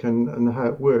technique and how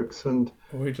it works. And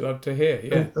we'd love to hear.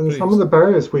 Yeah, and some of the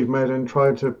barriers we've made and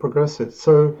tried to progress it.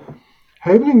 So,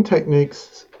 havening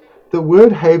techniques. The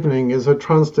word havening is a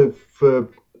transitive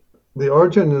verb. The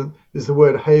origin is the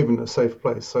word haven, a safe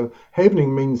place. So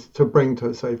havening means to bring to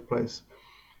a safe place.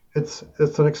 It's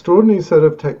an extraordinary set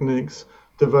of techniques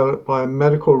developed by a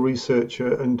medical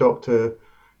researcher and doctor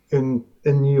in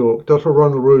New York, Dr.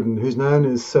 Ronald Rudin, who's now in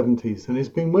his 70s, and he's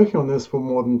been working on this for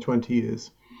more than 20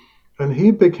 years. And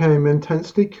he became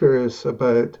intensely curious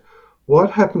about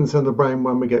what happens in the brain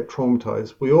when we get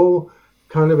traumatized. We all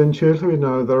kind of intuitively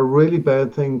know that a really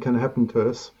bad thing can happen to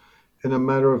us in a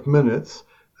matter of minutes,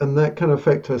 and that can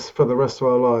affect us for the rest of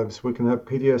our lives. We can have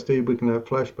PTSD, we can have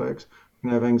flashbacks, we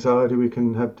can have anxiety, we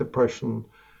can have depression,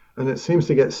 and it seems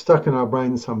to get stuck in our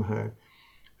brain somehow.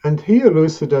 And he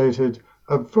elucidated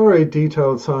a very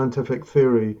detailed scientific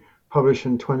theory published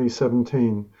in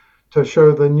 2017 to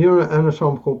show the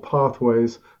neuroanatomical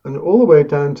pathways and all the way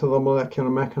down to the molecular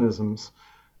mechanisms.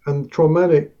 And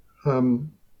traumatic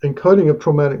encoding of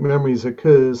traumatic memories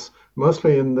occurs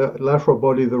mostly in the lateral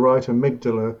body, the right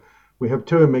amygdala. We have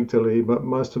two amygdalae, but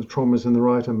most of the trauma is in the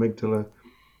right amygdala.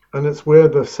 And it's where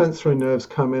the sensory nerves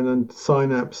come in and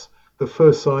synapse, the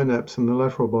first synapse in the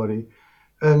lateral body.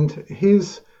 And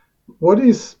what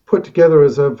he's put together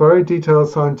is a very detailed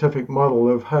scientific model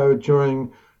of how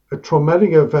during a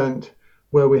traumatic event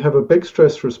where we have a big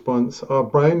stress response, our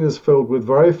brain is filled with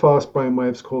very fast brain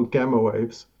waves called gamma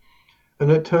waves.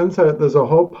 And it turns out there's a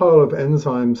whole pile of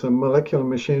enzymes and molecular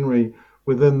machinery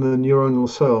within the neuronal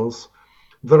cells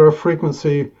that are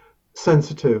frequency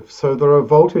sensitive. So there are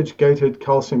voltage gated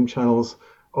calcium channels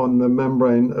on the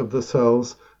membrane of the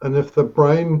cells. And if the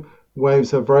brain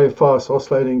waves are very fast,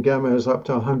 oscillating gamma is up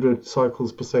to 100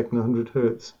 cycles per second, 100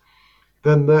 hertz,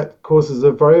 then that causes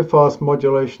a very fast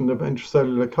modulation of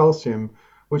intracellular calcium,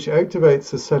 which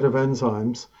activates a set of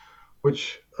enzymes,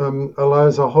 which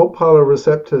allows a whole pile of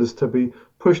receptors to be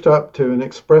pushed up to and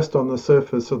expressed on the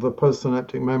surface of the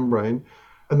postsynaptic membrane,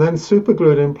 and then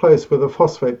superglued in place with a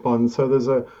phosphate bond. So there's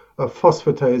a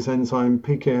phosphatase enzyme,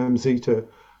 PKM-zeta,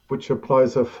 which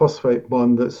applies a phosphate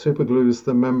bond that superglues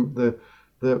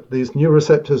these new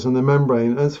receptors in the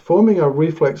membrane, and it's forming a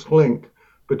reflex link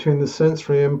between the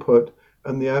sensory input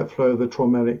and the outflow of the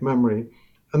traumatic memory.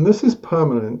 And this is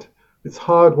permanent. It's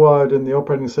hardwired in the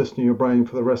operating system of your brain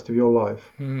for the rest of your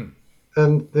life. And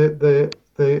the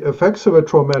effects of a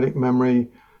traumatic memory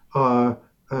are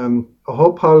a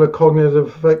whole pile of cognitive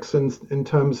effects in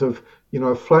terms of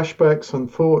flashbacks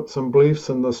and thoughts and beliefs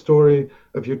and the story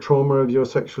of your trauma, of your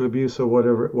sexual abuse or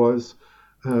whatever it was.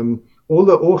 All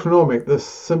the autonomic, the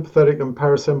sympathetic and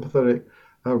parasympathetic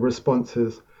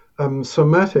responses.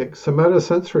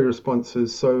 Somatosensory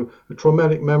responses. So a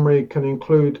traumatic memory can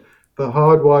include the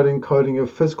hardwired encoding of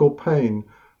physical pain,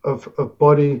 of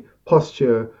body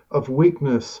posture, of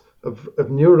weakness, of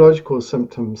neurological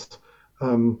symptoms,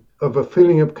 of a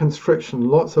feeling of constriction,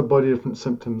 lots of body different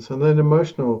symptoms, and then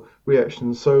emotional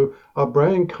reactions. So our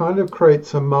brain kind of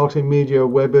creates a multimedia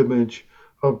web image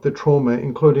of the trauma,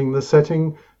 including the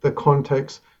setting, the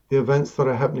context, the events that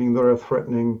are happening that are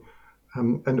threatening,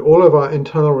 and all of our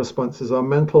internal responses, our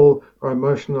mental, our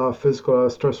emotional, our physical, our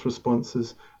stress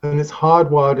responses, and it's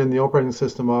hardwired in the operating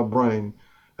system of our brain.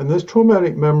 And this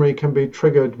traumatic memory can be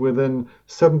triggered within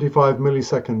 75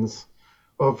 milliseconds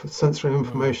of sensory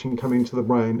information coming to the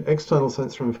brain, external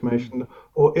sensory information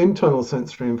or internal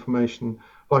sensory information,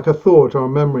 like a thought or a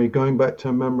memory going back to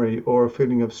a memory or a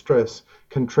feeling of stress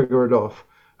can trigger it off.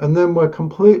 And then we're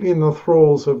completely in the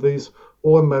thralls of these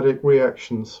automatic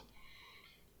reactions.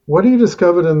 What he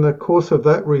discovered in the course of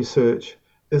that research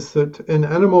is that in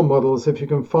animal models, if you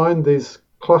can find these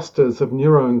clusters of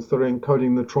neurons that are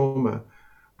encoding the trauma,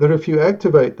 that if you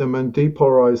activate them and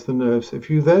depolarize the nerves, if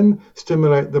you then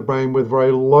stimulate the brain with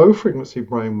very low frequency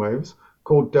brain waves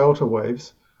called delta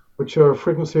waves, which are a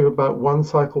frequency of about 1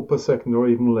 cycle per second or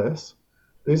even less,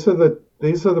 these are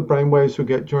the brain waves we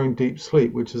get during deep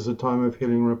sleep, which is a time of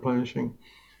healing and replenishing.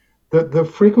 The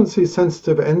frequency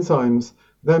sensitive enzymes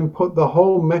then put the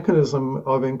whole mechanism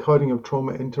of encoding of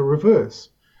trauma into reverse.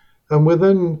 And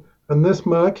this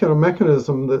molecular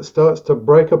mechanism that starts to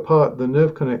break apart the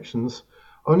nerve connections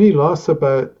only lasts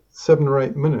about 7 or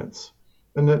 8 minutes,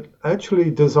 and it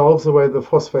actually dissolves away the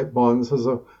phosphate bonds. There's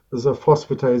a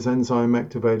phosphatase enzyme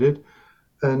activated,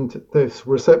 and the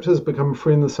receptors become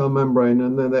free in the cell membrane,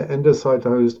 and then they're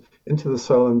endocytosed into the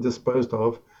cell and disposed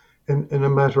of in a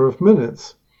matter of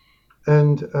minutes.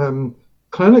 And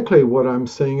clinically, what I'm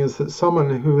seeing is that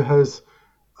someone who has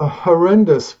a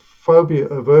horrendous phobia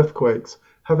of earthquakes,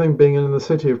 having been in the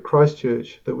city of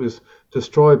Christchurch that was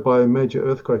destroyed by a major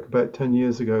earthquake about 10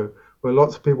 years ago, where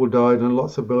lots of people died and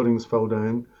lots of buildings fell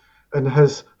down, and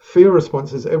has fear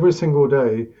responses every single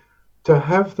day, to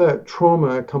have that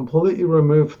trauma completely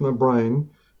removed from the brain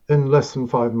in less than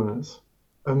 5 minutes,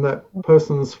 and that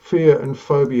person's fear and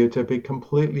phobia to be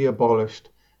completely abolished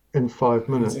in 5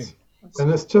 minutes.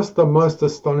 And it's just the most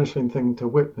astonishing thing to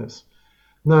witness.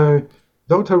 Now,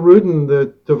 Dr. Rudin,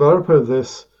 the developer of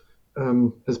this,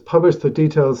 has published a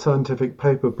detailed scientific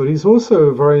paper, but he's also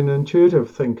a very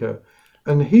intuitive thinker.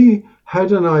 And he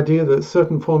had an idea that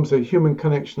certain forms of human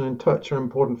connection and touch are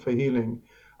important for healing.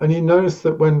 And he noticed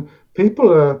that when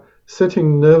people are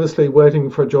sitting nervously waiting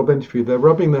for a job interview, they're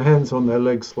rubbing their hands on their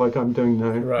legs like I'm doing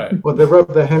now. Right. Or they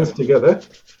rub their hands together.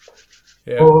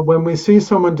 Yeah. Or when we see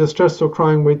someone distressed or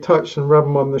crying, we touch and rub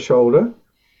them on the shoulder.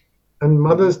 And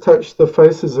mothers touch the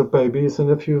faces of babies,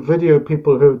 and if you video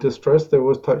people who are distressed, they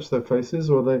always touch their faces,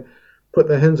 or they put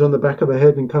their hands on the back of the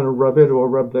head and kind of rub it or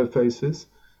rub their faces.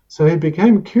 So he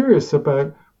became curious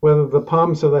about whether the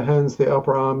palms of the hands, the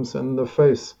upper arms, and the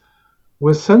face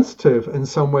were sensitive in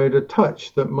some way to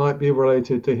touch that might be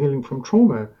related to healing from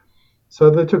trauma.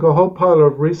 So they took a whole pile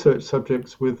of research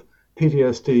subjects with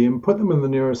PTSD and put them in the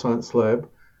neuroscience lab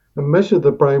and measured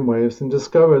the brain waves and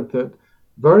discovered that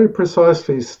very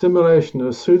precisely stimulation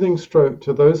of soothing stroke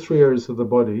to those 3 areas of the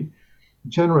body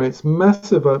generates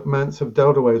massive amounts of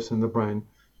delta waves in the brain.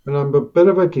 And I'm a bit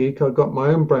of a geek. I've got my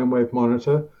own brainwave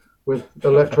monitor with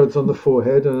electrodes on the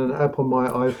forehead and an app on my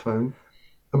iPhone.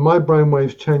 And my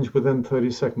brainwaves change within 30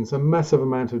 seconds, a massive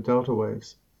amount of delta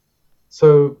waves.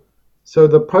 So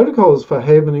the protocols for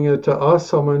havening are to ask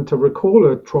someone to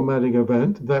recall a traumatic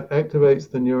event that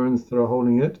activates the neurons that are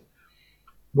holding it.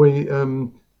 We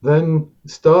then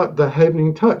start the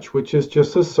havening touch, which is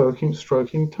just a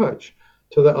stroking touch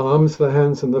to the arms, the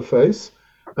hands, and the face.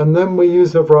 And then we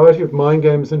use a variety of mind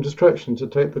games and distraction to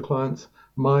take the client's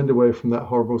mind away from that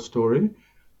horrible story.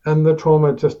 And the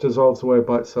trauma just dissolves away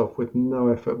by itself with no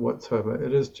effort whatsoever.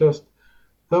 It is just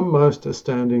the most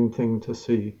astounding thing to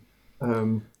see.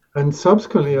 And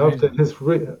subsequently, after his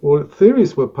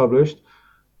theories were published,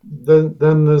 then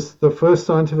there's the first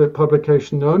scientific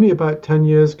publication only about 10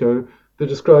 years ago that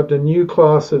described a new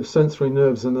class of sensory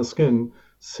nerves in the skin,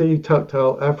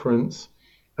 C-tactile afferents,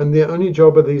 and the only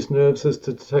job of these nerves is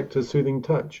to detect a soothing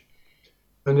touch.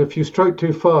 And if you stroke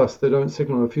too fast, they don't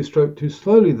signal. If you stroke too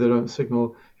slowly, they don't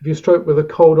signal. If you stroke with a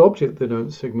cold object, they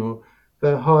don't signal.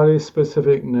 They're highly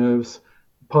specific nerves,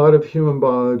 part of human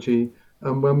biology.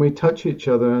 And when we touch each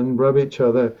other and rub each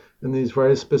other in these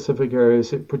very specific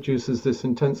areas, it produces this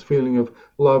intense feeling of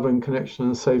love and connection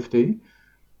and safety.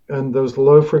 And those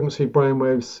low frequency brain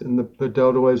waves in the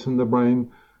delta waves in the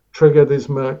brain trigger these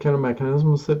molecular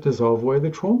mechanisms that dissolve away the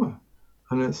trauma.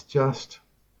 And it's just,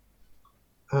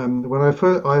 when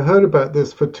I heard about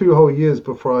this for 2 whole years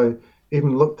before I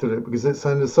even looked at it, because it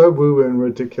sounded so woo and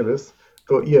ridiculous.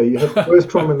 Thought, yeah, you have the worst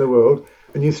trauma in the world.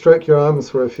 and you stretch your arms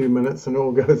for a few minutes and it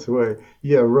all goes away.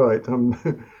 Yeah, right. And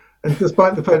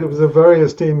despite the fact it was a very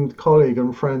esteemed colleague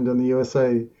and friend in the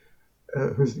USA,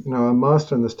 who's a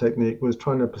master in this technique, was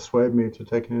trying to persuade me to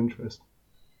take an interest.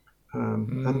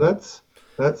 And that's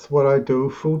what I do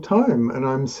full time. And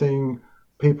I'm seeing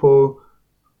people.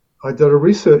 I did a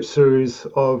research series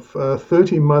of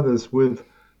 30 mothers with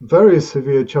very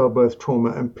severe childbirth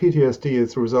trauma and PTSD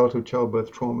as a result of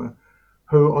childbirth trauma,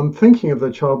 who, on thinking of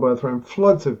their childbirth, are in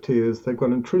floods of tears. They've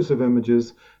got intrusive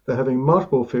images. They're having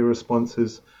multiple fear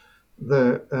responses.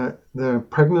 They're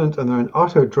pregnant and they're in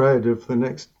utter dread of the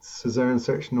next cesarean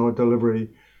section or delivery.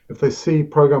 If they see a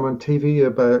program on TV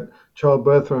about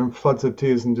childbirth, they're in floods of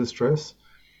tears and distress.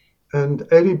 And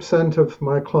 80% of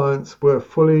my clients were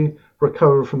fully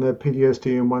recovered from their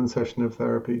PTSD in one session of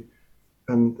therapy,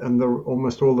 and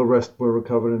almost all the rest were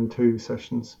recovered in 2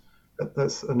 sessions.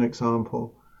 That's an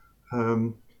example.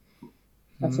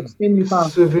 That's extremely powerful.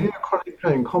 Severe chronic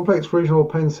pain, complex regional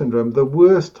pain syndrome, the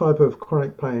worst type of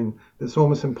chronic pain that's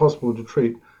almost impossible to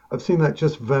treat. I've seen that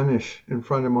just vanish in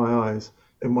front of my eyes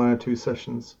in 1 or 2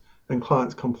 sessions, and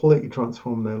clients completely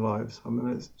transform their lives. I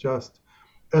mean, it's just,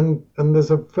 and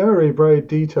there's a very, very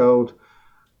detailed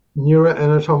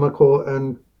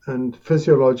neuroanatomical and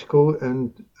physiological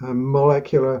and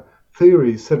molecular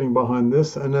theories sitting behind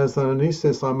this. And as an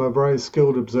anesthetist, I'm a very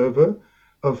skilled observer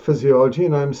of physiology,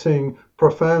 and I'm seeing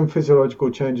profound physiological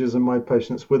changes in my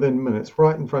patients within minutes,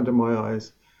 right in front of my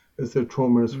eyes, as their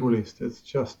trauma is released. It's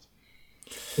just,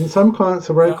 and some clients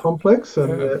are very complex,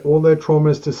 and all their trauma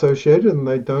is dissociated, and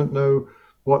they don't know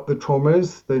what the trauma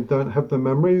is. They don't have the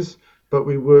memories, but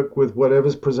we work with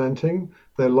whatever's presenting,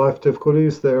 their life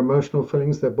difficulties, their emotional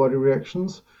feelings, their body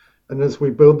reactions. And as we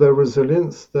build their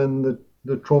resilience, then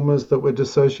the traumas that were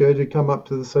dissociated come up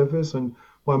to the surface, and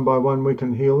one by one we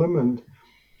can heal them. And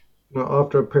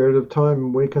after a period of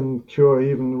time, we can cure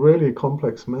even really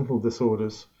complex mental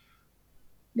disorders.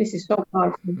 This is so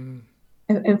powerful.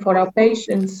 And for our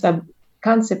patients,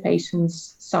 cancer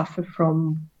patients suffer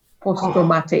from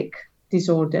post-traumatic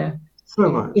disorder. So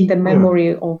much. In the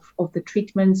memory of the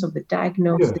treatments, of the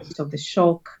diagnosis, of the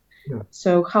shock. Yeah.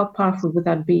 So how powerful would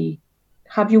that be?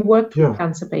 Have you worked with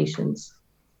cancer patients?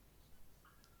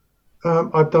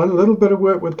 I've done a little bit of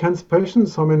work with cancer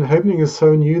patients. I mean, Havening is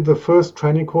so new. The first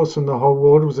training course in the whole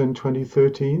world was in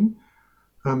 2013.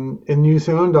 In New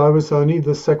Zealand, I was only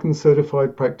the 2nd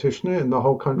certified practitioner in the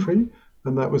whole country,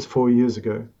 and that was 4 years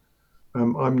ago.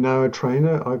 I'm now a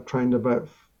trainer. I've trained about...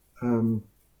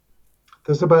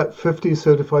 there's about 50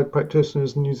 certified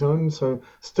practitioners in New Zealand, so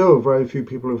still very few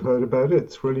people have heard about it.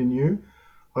 It's really new.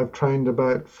 I've trained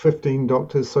about 15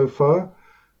 doctors so far.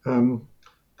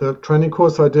 The training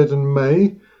course I did in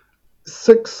May,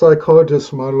 6 psychologists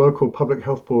from our local public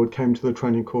health board came to the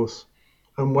training course,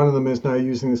 and one of them is now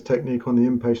using this technique on the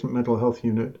inpatient mental health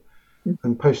unit.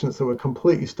 And patients that were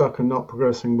completely stuck and not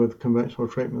progressing with conventional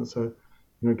treatments are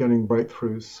getting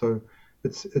breakthroughs. So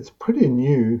it's pretty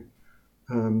new.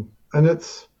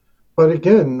 But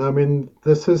again, I mean,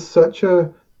 this is such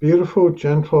a beautiful,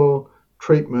 gentle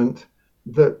treatment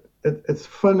that it's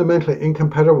fundamentally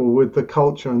incompatible with the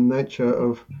culture and nature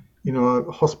of,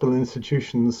 hospital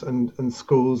institutions and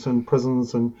schools and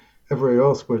prisons and everywhere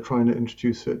else we're trying to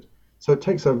introduce it. So it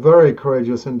takes a very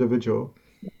courageous individual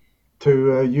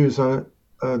to use a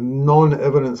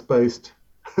non-evidence-based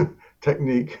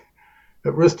technique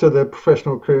at risk to their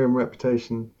professional career and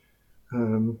reputation.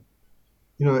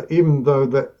 Even though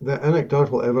the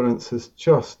anecdotal evidence is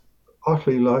just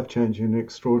utterly life-changing and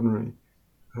extraordinary.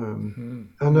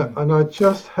 And I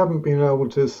just haven't been able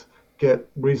to get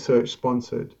research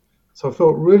sponsored. So I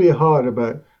thought really hard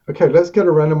about, okay, let's get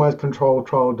a randomized control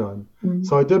trial done.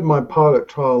 So I did my pilot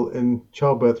trial in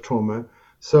childbirth trauma.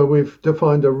 So we've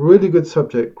defined a really good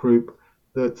subject group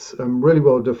that's really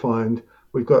well defined.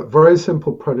 We've got very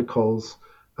simple protocols.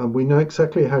 We know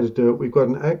exactly how to do it. We've got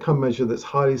an outcome measure that's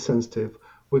highly sensitive.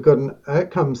 We've got an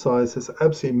outcome size that's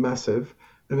absolutely massive.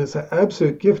 And it's an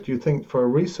absolute gift, you think, for a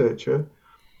researcher.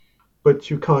 But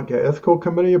you can't get ethical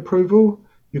committee approval.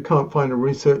 You can't find a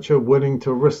researcher willing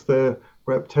to risk their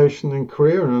reputation and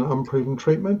career in an unproven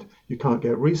treatment. You can't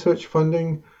get research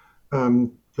funding.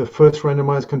 The first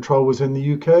randomized control was in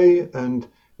the UK, and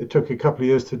it took a couple of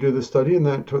years to do the study, and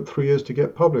then it took 3 years to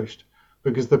get published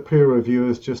because the peer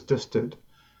reviewers just dissed it.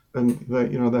 And they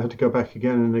had to go back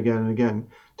again and again and again.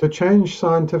 To change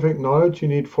scientific knowledge, you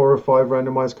need 4 or 5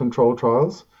 randomized control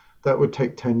trials. That would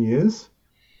take 10 years.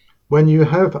 When you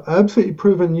have absolutely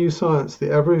proven new science,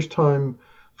 the average time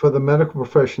for the medical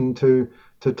profession to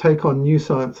take on new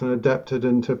science and adapt it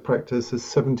into practice is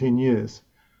 17 years.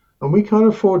 And we can't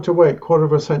afford to wait 1/4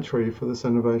 of a century for this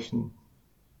innovation.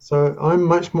 So I'm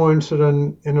much more interested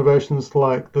in innovations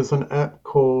like there's an app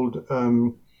called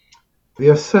the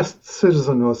Assessed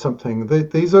Citizen or something.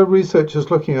 These are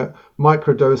researchers looking at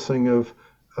microdosing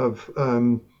of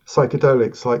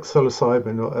psychedelics like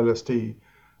psilocybin or LSD,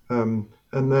 and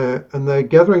they're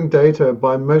gathering data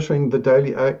by measuring the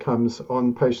daily outcomes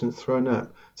on patients through an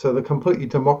app. So they're completely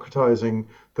democratizing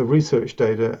the research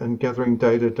data and gathering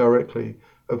data directly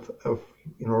of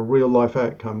real life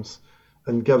outcomes,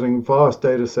 and gathering vast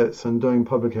data sets and doing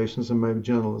publications in major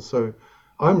journals. So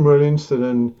I'm really interested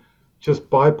in just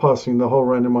bypassing the whole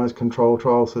randomized control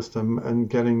trial system and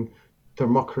getting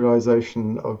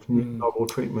democratization of new novel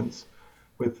treatments.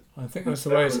 I think that's the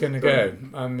way it's going to go.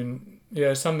 I mean,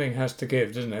 yeah, something has to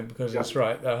give, doesn't it? Because it's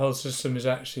right, the whole system is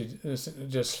actually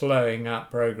just slowing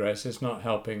up progress. It's not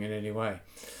helping in any way.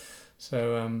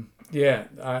 So, yeah,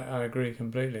 I agree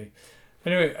completely.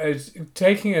 Anyway,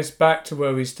 taking us back to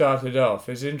where we started off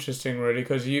is interesting, really,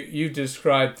 because you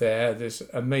described there this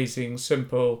amazing,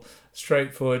 simple,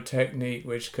 straightforward technique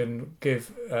which can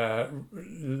give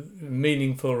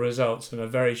meaningful results in a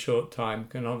very short time,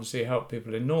 can obviously help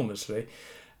people enormously.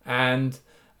 And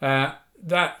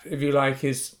that, if you like,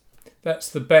 that's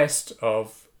the best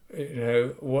of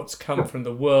what's come from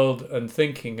the world and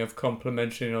thinking of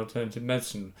complementary and alternative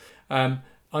medicine. On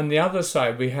the other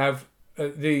side, we have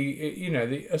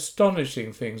the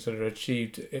astonishing things that are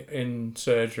achieved in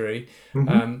surgery.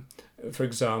 For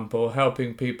example,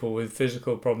 helping people with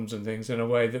physical problems and things in a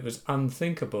way that was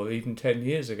unthinkable even 10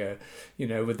 years ago,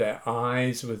 with their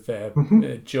eyes, with their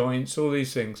joints, all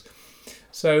these things.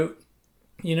 So,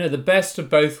 the best of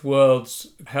both worlds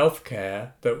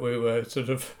healthcare that we were sort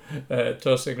of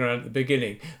tossing around at the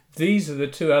beginning, these are the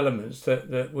two elements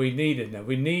that we need in there.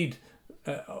 We need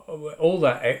all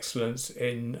that excellence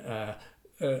in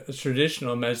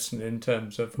traditional medicine in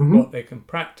terms of what they can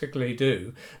practically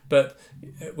do, but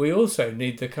we also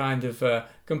need the kind of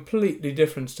completely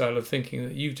different style of thinking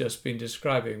that you've just been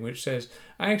describing, which says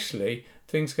actually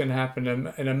things can happen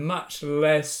in a much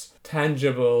less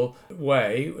tangible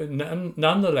way,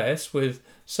 nonetheless with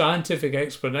scientific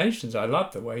explanations. I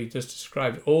love the way you just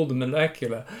described all the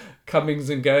molecular comings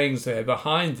and goings there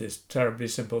behind this terribly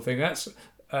simple thing. That's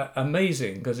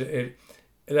amazing, because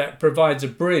that provides a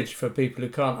bridge for people who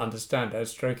can't understand how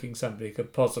stroking somebody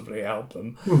could possibly help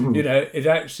them. It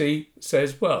actually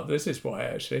says, well, this is why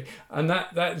actually, and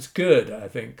that's good, I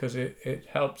think, because it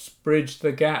helps bridge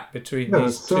the gap between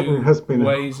these two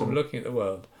ways of looking at the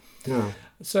world. Yeah.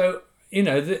 So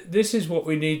this is what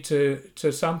we need to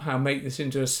somehow make this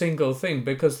into a single thing,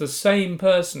 because the same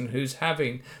person who's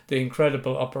having the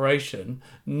incredible operation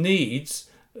needs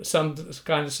some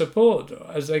kind of support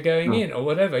as they're going in or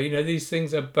whatever. These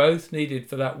things are both needed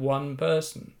for that one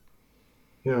person.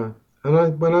 Yeah.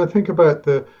 And when I think about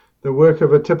the work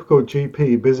of a typical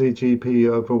GP, busy GP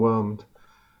overwhelmed,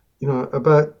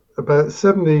 about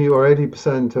 70 or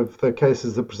 80% of the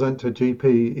cases that present to a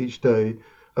GP each day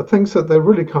are things that they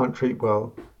really can't treat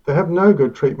well. They have no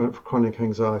good treatment for chronic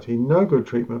anxiety, no good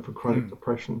treatment for chronic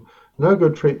depression, no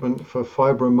good treatment for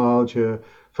fibromyalgia,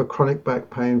 for chronic back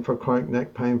pain, for chronic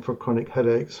neck pain, for chronic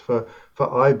headaches, for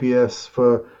IBS,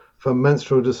 for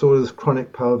menstrual disorders,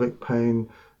 chronic pelvic pain,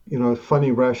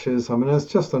 funny rashes. I mean, there's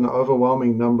just an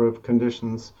overwhelming number of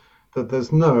conditions that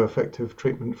there's no effective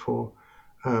treatment for.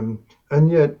 And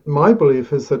yet my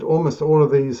belief is that almost all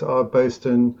of these are based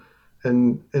in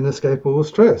inescapable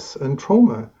stress and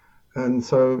trauma. And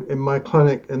so in my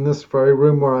clinic, in this very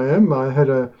room where I am, I had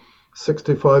a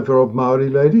 65-year-old Maori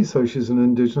lady, so she's an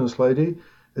indigenous lady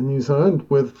in New Zealand,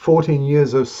 with 14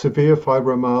 years of severe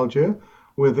fibromyalgia,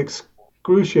 with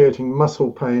excruciating muscle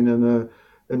pain in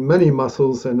many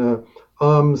muscles in her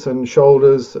arms and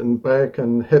shoulders and back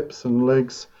and hips and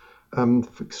legs,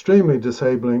 extremely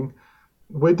disabling.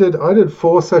 I did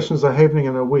 4 sessions of Havening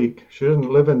in a week. She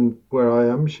didn't live in where I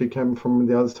am. She came from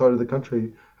the other side of the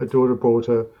country. Her daughter brought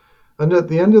her. And at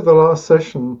the end of the last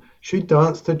session, she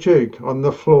danced a jig on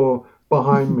the floor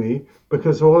behind me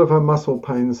because all of her muscle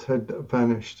pains had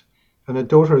vanished. And her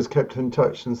daughter has kept in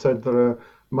touch and said that her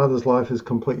mother's life is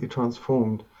completely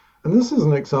transformed. And this is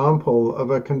an example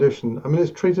of a condition. I mean,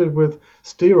 it's treated with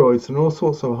steroids and all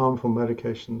sorts of harmful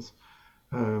medications.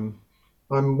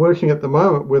 I'm working at the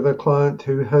moment with a client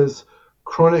who has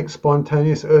chronic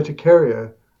spontaneous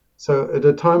urticaria. So at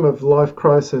a time of life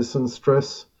crisis and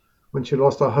stress, when she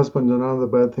lost her husband and other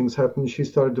bad things happened, she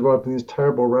started developing these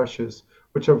terrible rashes,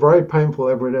 which are very painful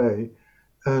every day.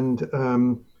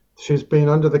 And she's been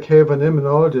under the care of an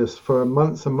immunologist for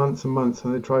months and months and months,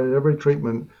 and they tried every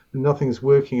treatment and nothing's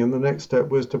working. And the next step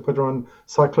was to put her on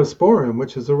cyclosporin,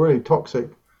 which is a really toxic,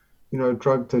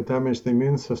 drug to damage the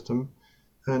immune system.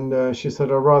 And she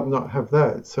said, I'd rather not have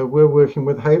that. So we're working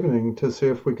with Havening to see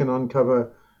if we can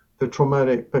uncover the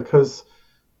traumatic, because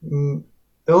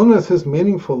illness is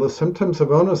meaningful. The symptoms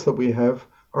of illness that we have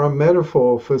are a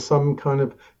metaphor for some kind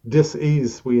of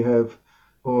dis-ease we have,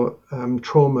 or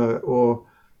trauma, or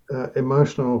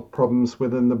emotional problems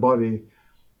within the body.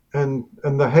 And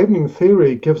the Havening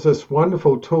theory gives us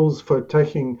wonderful tools for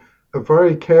taking a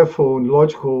very careful and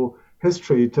logical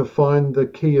history to find the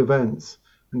key events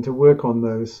and to work on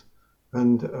those.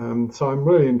 And so I'm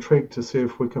really intrigued to see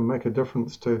if we can make a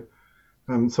difference to.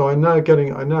 So I now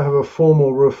have a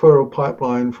formal referral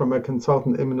pipeline from a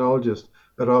consultant immunologist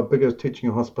at our biggest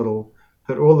teaching hospital,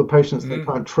 that all the patients they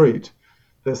can't treat,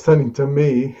 they're sending to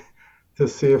me to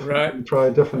see if we can try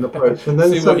a different approach, and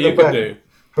then see send what you it can back do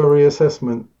for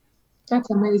reassessment. That's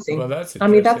amazing. Well, that's I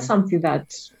mean, that's interesting. something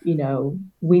that,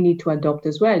 we need to adopt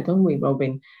as well, don't we,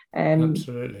 Robin?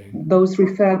 Absolutely. Those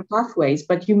referral pathways.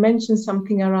 But you mentioned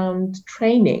something around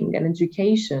training and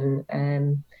education,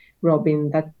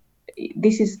 Robin, that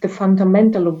this is the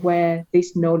fundamental of where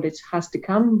this knowledge has to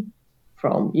come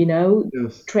from,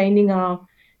 Yes. training our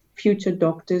future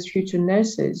doctors, future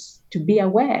nurses to be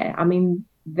aware. I mean,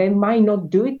 they might not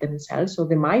do it themselves, or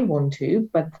they might want to,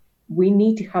 but we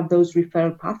need to have those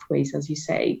referral pathways, as you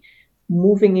say,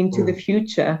 moving into the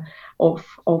future of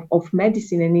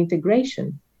medicine and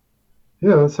integration.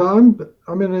 Yeah, so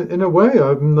I mean, in a way,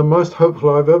 I'm the most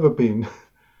hopeful I've ever been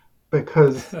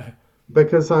because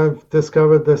I've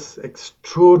discovered this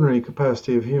extraordinary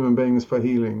capacity of human beings for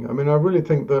healing. I mean, I really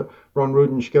think that Ron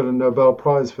Rudin should get a Nobel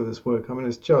Prize for this work. I mean,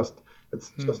 it's just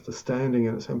astounding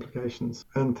in its implications.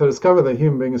 And to discover that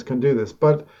human beings can do this,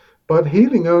 but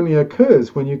healing only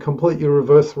occurs when you completely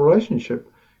reverse the relationship.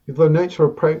 The nature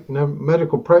of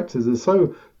medical practice is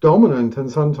so dominant and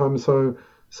sometimes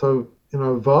so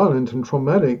violent and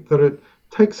traumatic that it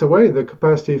takes away the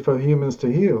capacity for humans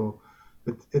to heal.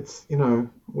 It's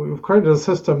we've created a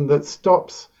system that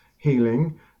stops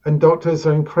healing, and doctors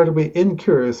are incredibly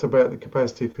incurious about the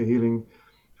capacity for healing.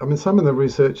 I mean, some of the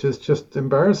research is just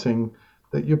embarrassing.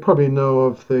 That you probably know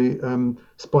of the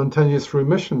spontaneous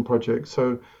remission project.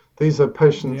 So these are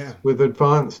patients with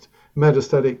advanced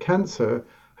metastatic cancer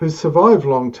who survive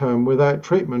long term without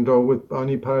treatment or with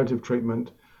only palliative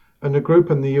treatment. And a group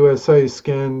in the USA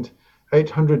scanned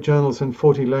 800 journals in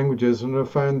 40 languages and have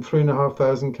found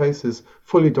 3,500 cases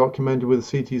fully documented with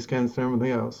CT scans and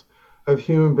everything else of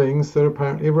human beings that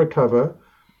apparently recover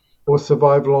or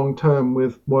survive long term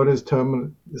with what is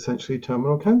essentially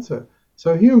terminal cancer.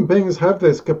 So human beings have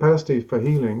this capacity for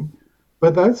healing,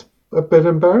 but that's a bit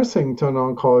embarrassing to an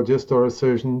oncologist or a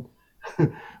surgeon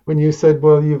when you said,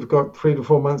 well, you've got 3 to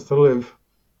 4 months to live,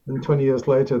 and 20 years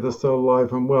later they're still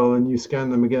alive and well, and you scan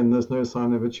them again, there's no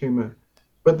sign of a tumor.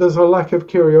 But there's a lack of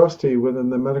curiosity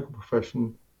within the medical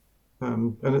profession,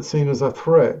 and it's seen as a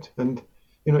threat. And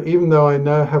even though I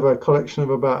now have a collection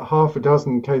of about half a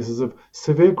dozen cases of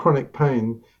severe chronic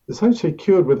pain, it's actually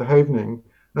cured with Havening,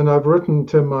 and I've written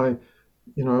to my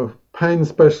pain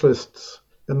specialists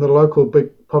in the local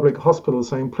big public hospital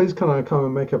saying, please can I come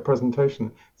and make a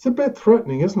presentation? It's a bit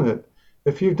threatening, isn't it?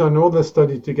 If you've done all this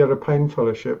study to get a pain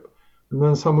fellowship, and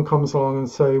then someone comes along and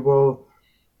say, well,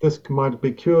 this might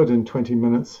be cured in 20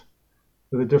 minutes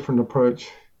with a different approach,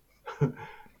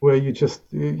 where you just,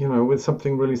 with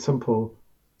something really simple.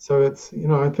 So it's,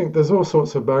 I think there's all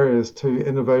sorts of barriers to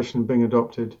innovation being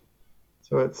adopted.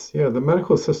 So it's, the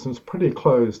medical system's pretty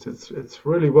closed. It's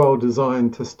really well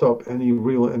designed to stop any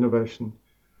real innovation.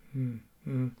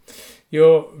 Mm-hmm.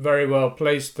 You're very well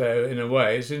placed, though, in a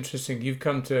way. It's interesting. You've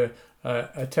come to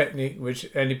a technique which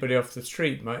anybody off the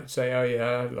street might say, oh,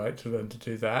 yeah, I'd like to learn to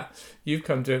do that. You've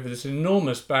come to it with this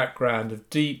enormous background of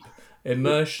deep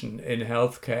immersion in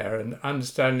healthcare and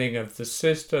understanding of the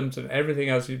systems and everything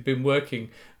else. You've been working,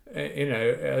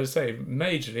 as I say,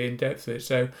 majorly in depth with it.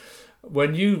 So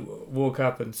when you walk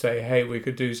up and say, hey, we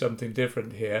could do something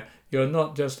different here, you're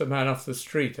not just a man off the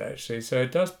street, actually. So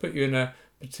it does put you in a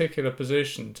particular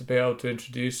position to be able to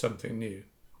introduce something new.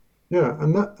 Yeah,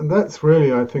 and that's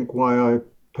really, I think, why I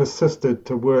persisted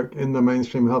to work in the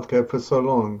mainstream healthcare for so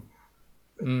long.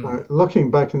 Looking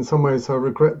back, in some ways, I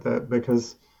regret that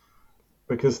because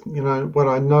what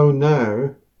I know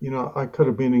now, I could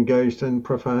have been engaged in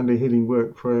profoundly healing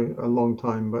work for a long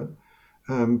time,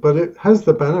 but it has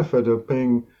the benefit of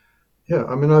being,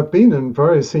 I've been in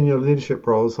very senior leadership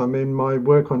roles. I mean, my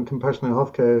work on compassionate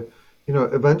healthcare,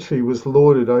 eventually was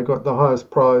lauded. I got the highest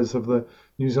prize of the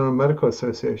New Zealand Medical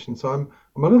Association. So I'm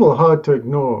a little hard to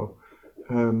ignore.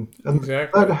 And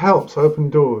exactly. That helps open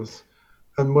doors.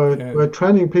 And we're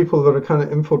training people that are kind of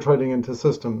infiltrating into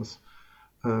systems.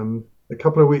 A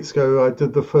couple of weeks ago, I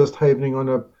did the first Havening on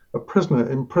a a prisoner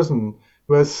in prison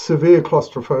who has severe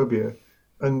claustrophobia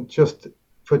and just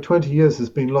for 20 years has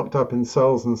been locked up in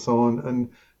cells and so on, and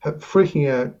freaking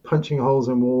out, punching holes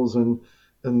in walls, and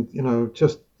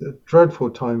just a dreadful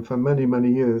time for many,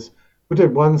 many years. We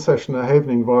did one session at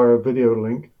Havening via a video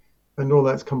link, and all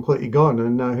that's completely gone.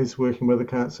 And now he's working with the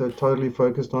cancer, totally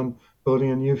focused on building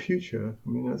a new future. I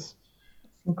mean, it's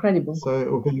incredible. So it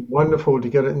would be wonderful to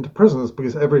get it into prisons,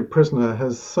 because every prisoner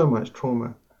has so much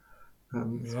trauma.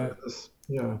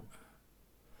 Yeah.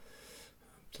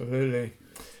 Absolutely.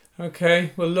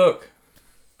 Okay, well, look,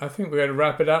 I think we're going to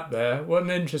wrap it up there. What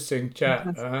an interesting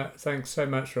chat. Thanks so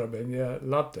much, Robin. Yeah,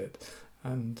 loved it.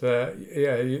 And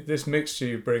this mixture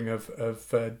you bring of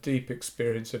deep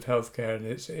experience of healthcare and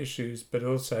its issues, but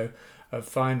also of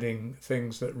finding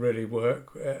things that really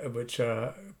work, which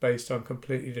are based on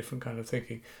completely different kind of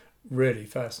thinking. Really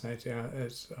fascinating. I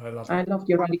love it. I love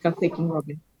your radical thinking,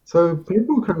 Robin. So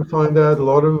people can find out a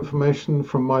lot of information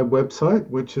from my website,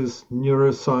 which is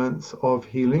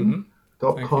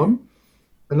neuroscienceofhealing.com.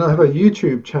 And I have a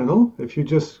YouTube channel. If you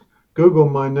just Google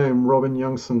my name, Robin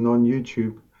Youngson, on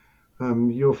YouTube,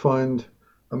 you'll find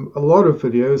a lot of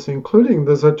videos, including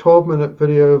there's a 12-minute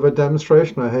video of a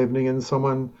demonstration at Havening in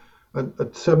someone, a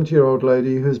 70-year-old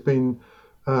lady who's been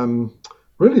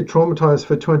really traumatized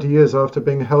for 20 years after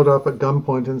being held up at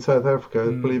gunpoint in South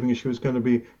Africa, believing she was going to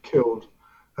be killed.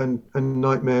 And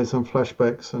nightmares and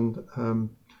flashbacks,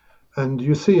 and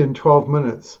you see in 12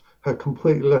 minutes her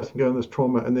completely letting go of this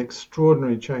trauma and the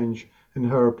extraordinary change in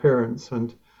her appearance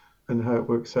and how it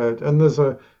works out. And there's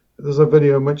a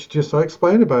video in which just I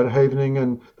explain about Havening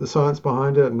and the science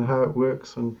behind it and how it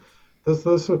works. And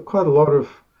there's quite a lot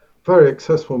of very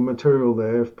accessible material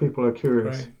there if people are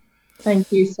curious. Right.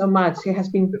 Thank you so much. It has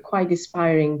been quite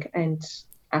inspiring, and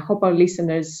I hope our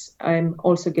listeners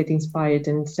also get inspired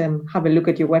and have a look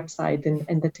at your website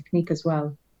and the technique as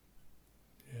well.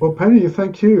 Well, Penny,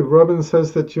 thank you. Robin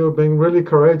says that you're being really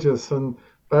courageous and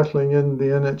battling in the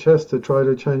NHS to try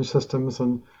to change systems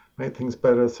and make things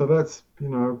better. So that's,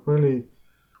 really,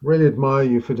 really admire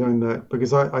you for doing that,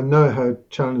 because I know how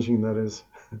challenging that is.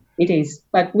 It is,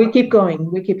 but we keep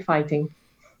going. We keep fighting.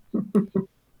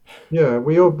 Yeah,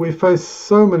 we face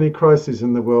so many crises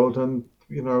in the world, and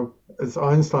as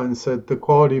Einstein said, the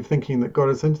quality of thinking that got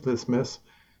us into this mess,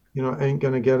 ain't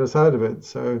going to get us out of it.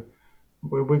 So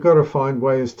we've got to find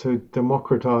ways to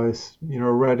democratize,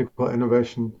 radical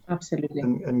innovation. Absolutely.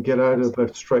 And get out of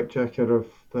the straitjacket of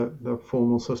the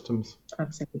formal systems.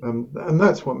 Absolutely. And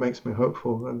that's what makes me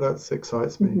hopeful, and that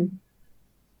excites me. Mm-hmm.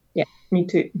 Yeah, me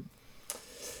too.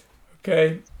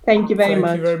 Okay. Thank you very much.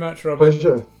 Thank you very much, Robin.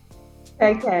 Pleasure.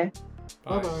 Take care.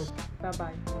 Bye-bye.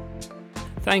 Bye-bye.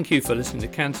 Thank you for listening to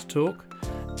Cancer Talk.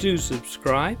 Do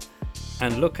subscribe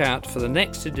and look out for the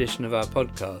next edition of our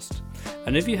podcast.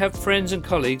 And if you have friends and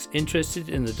colleagues interested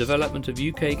in the development of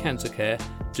UK cancer care,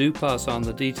 do pass on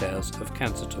the details of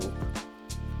Cancer Talk.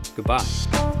 Goodbye.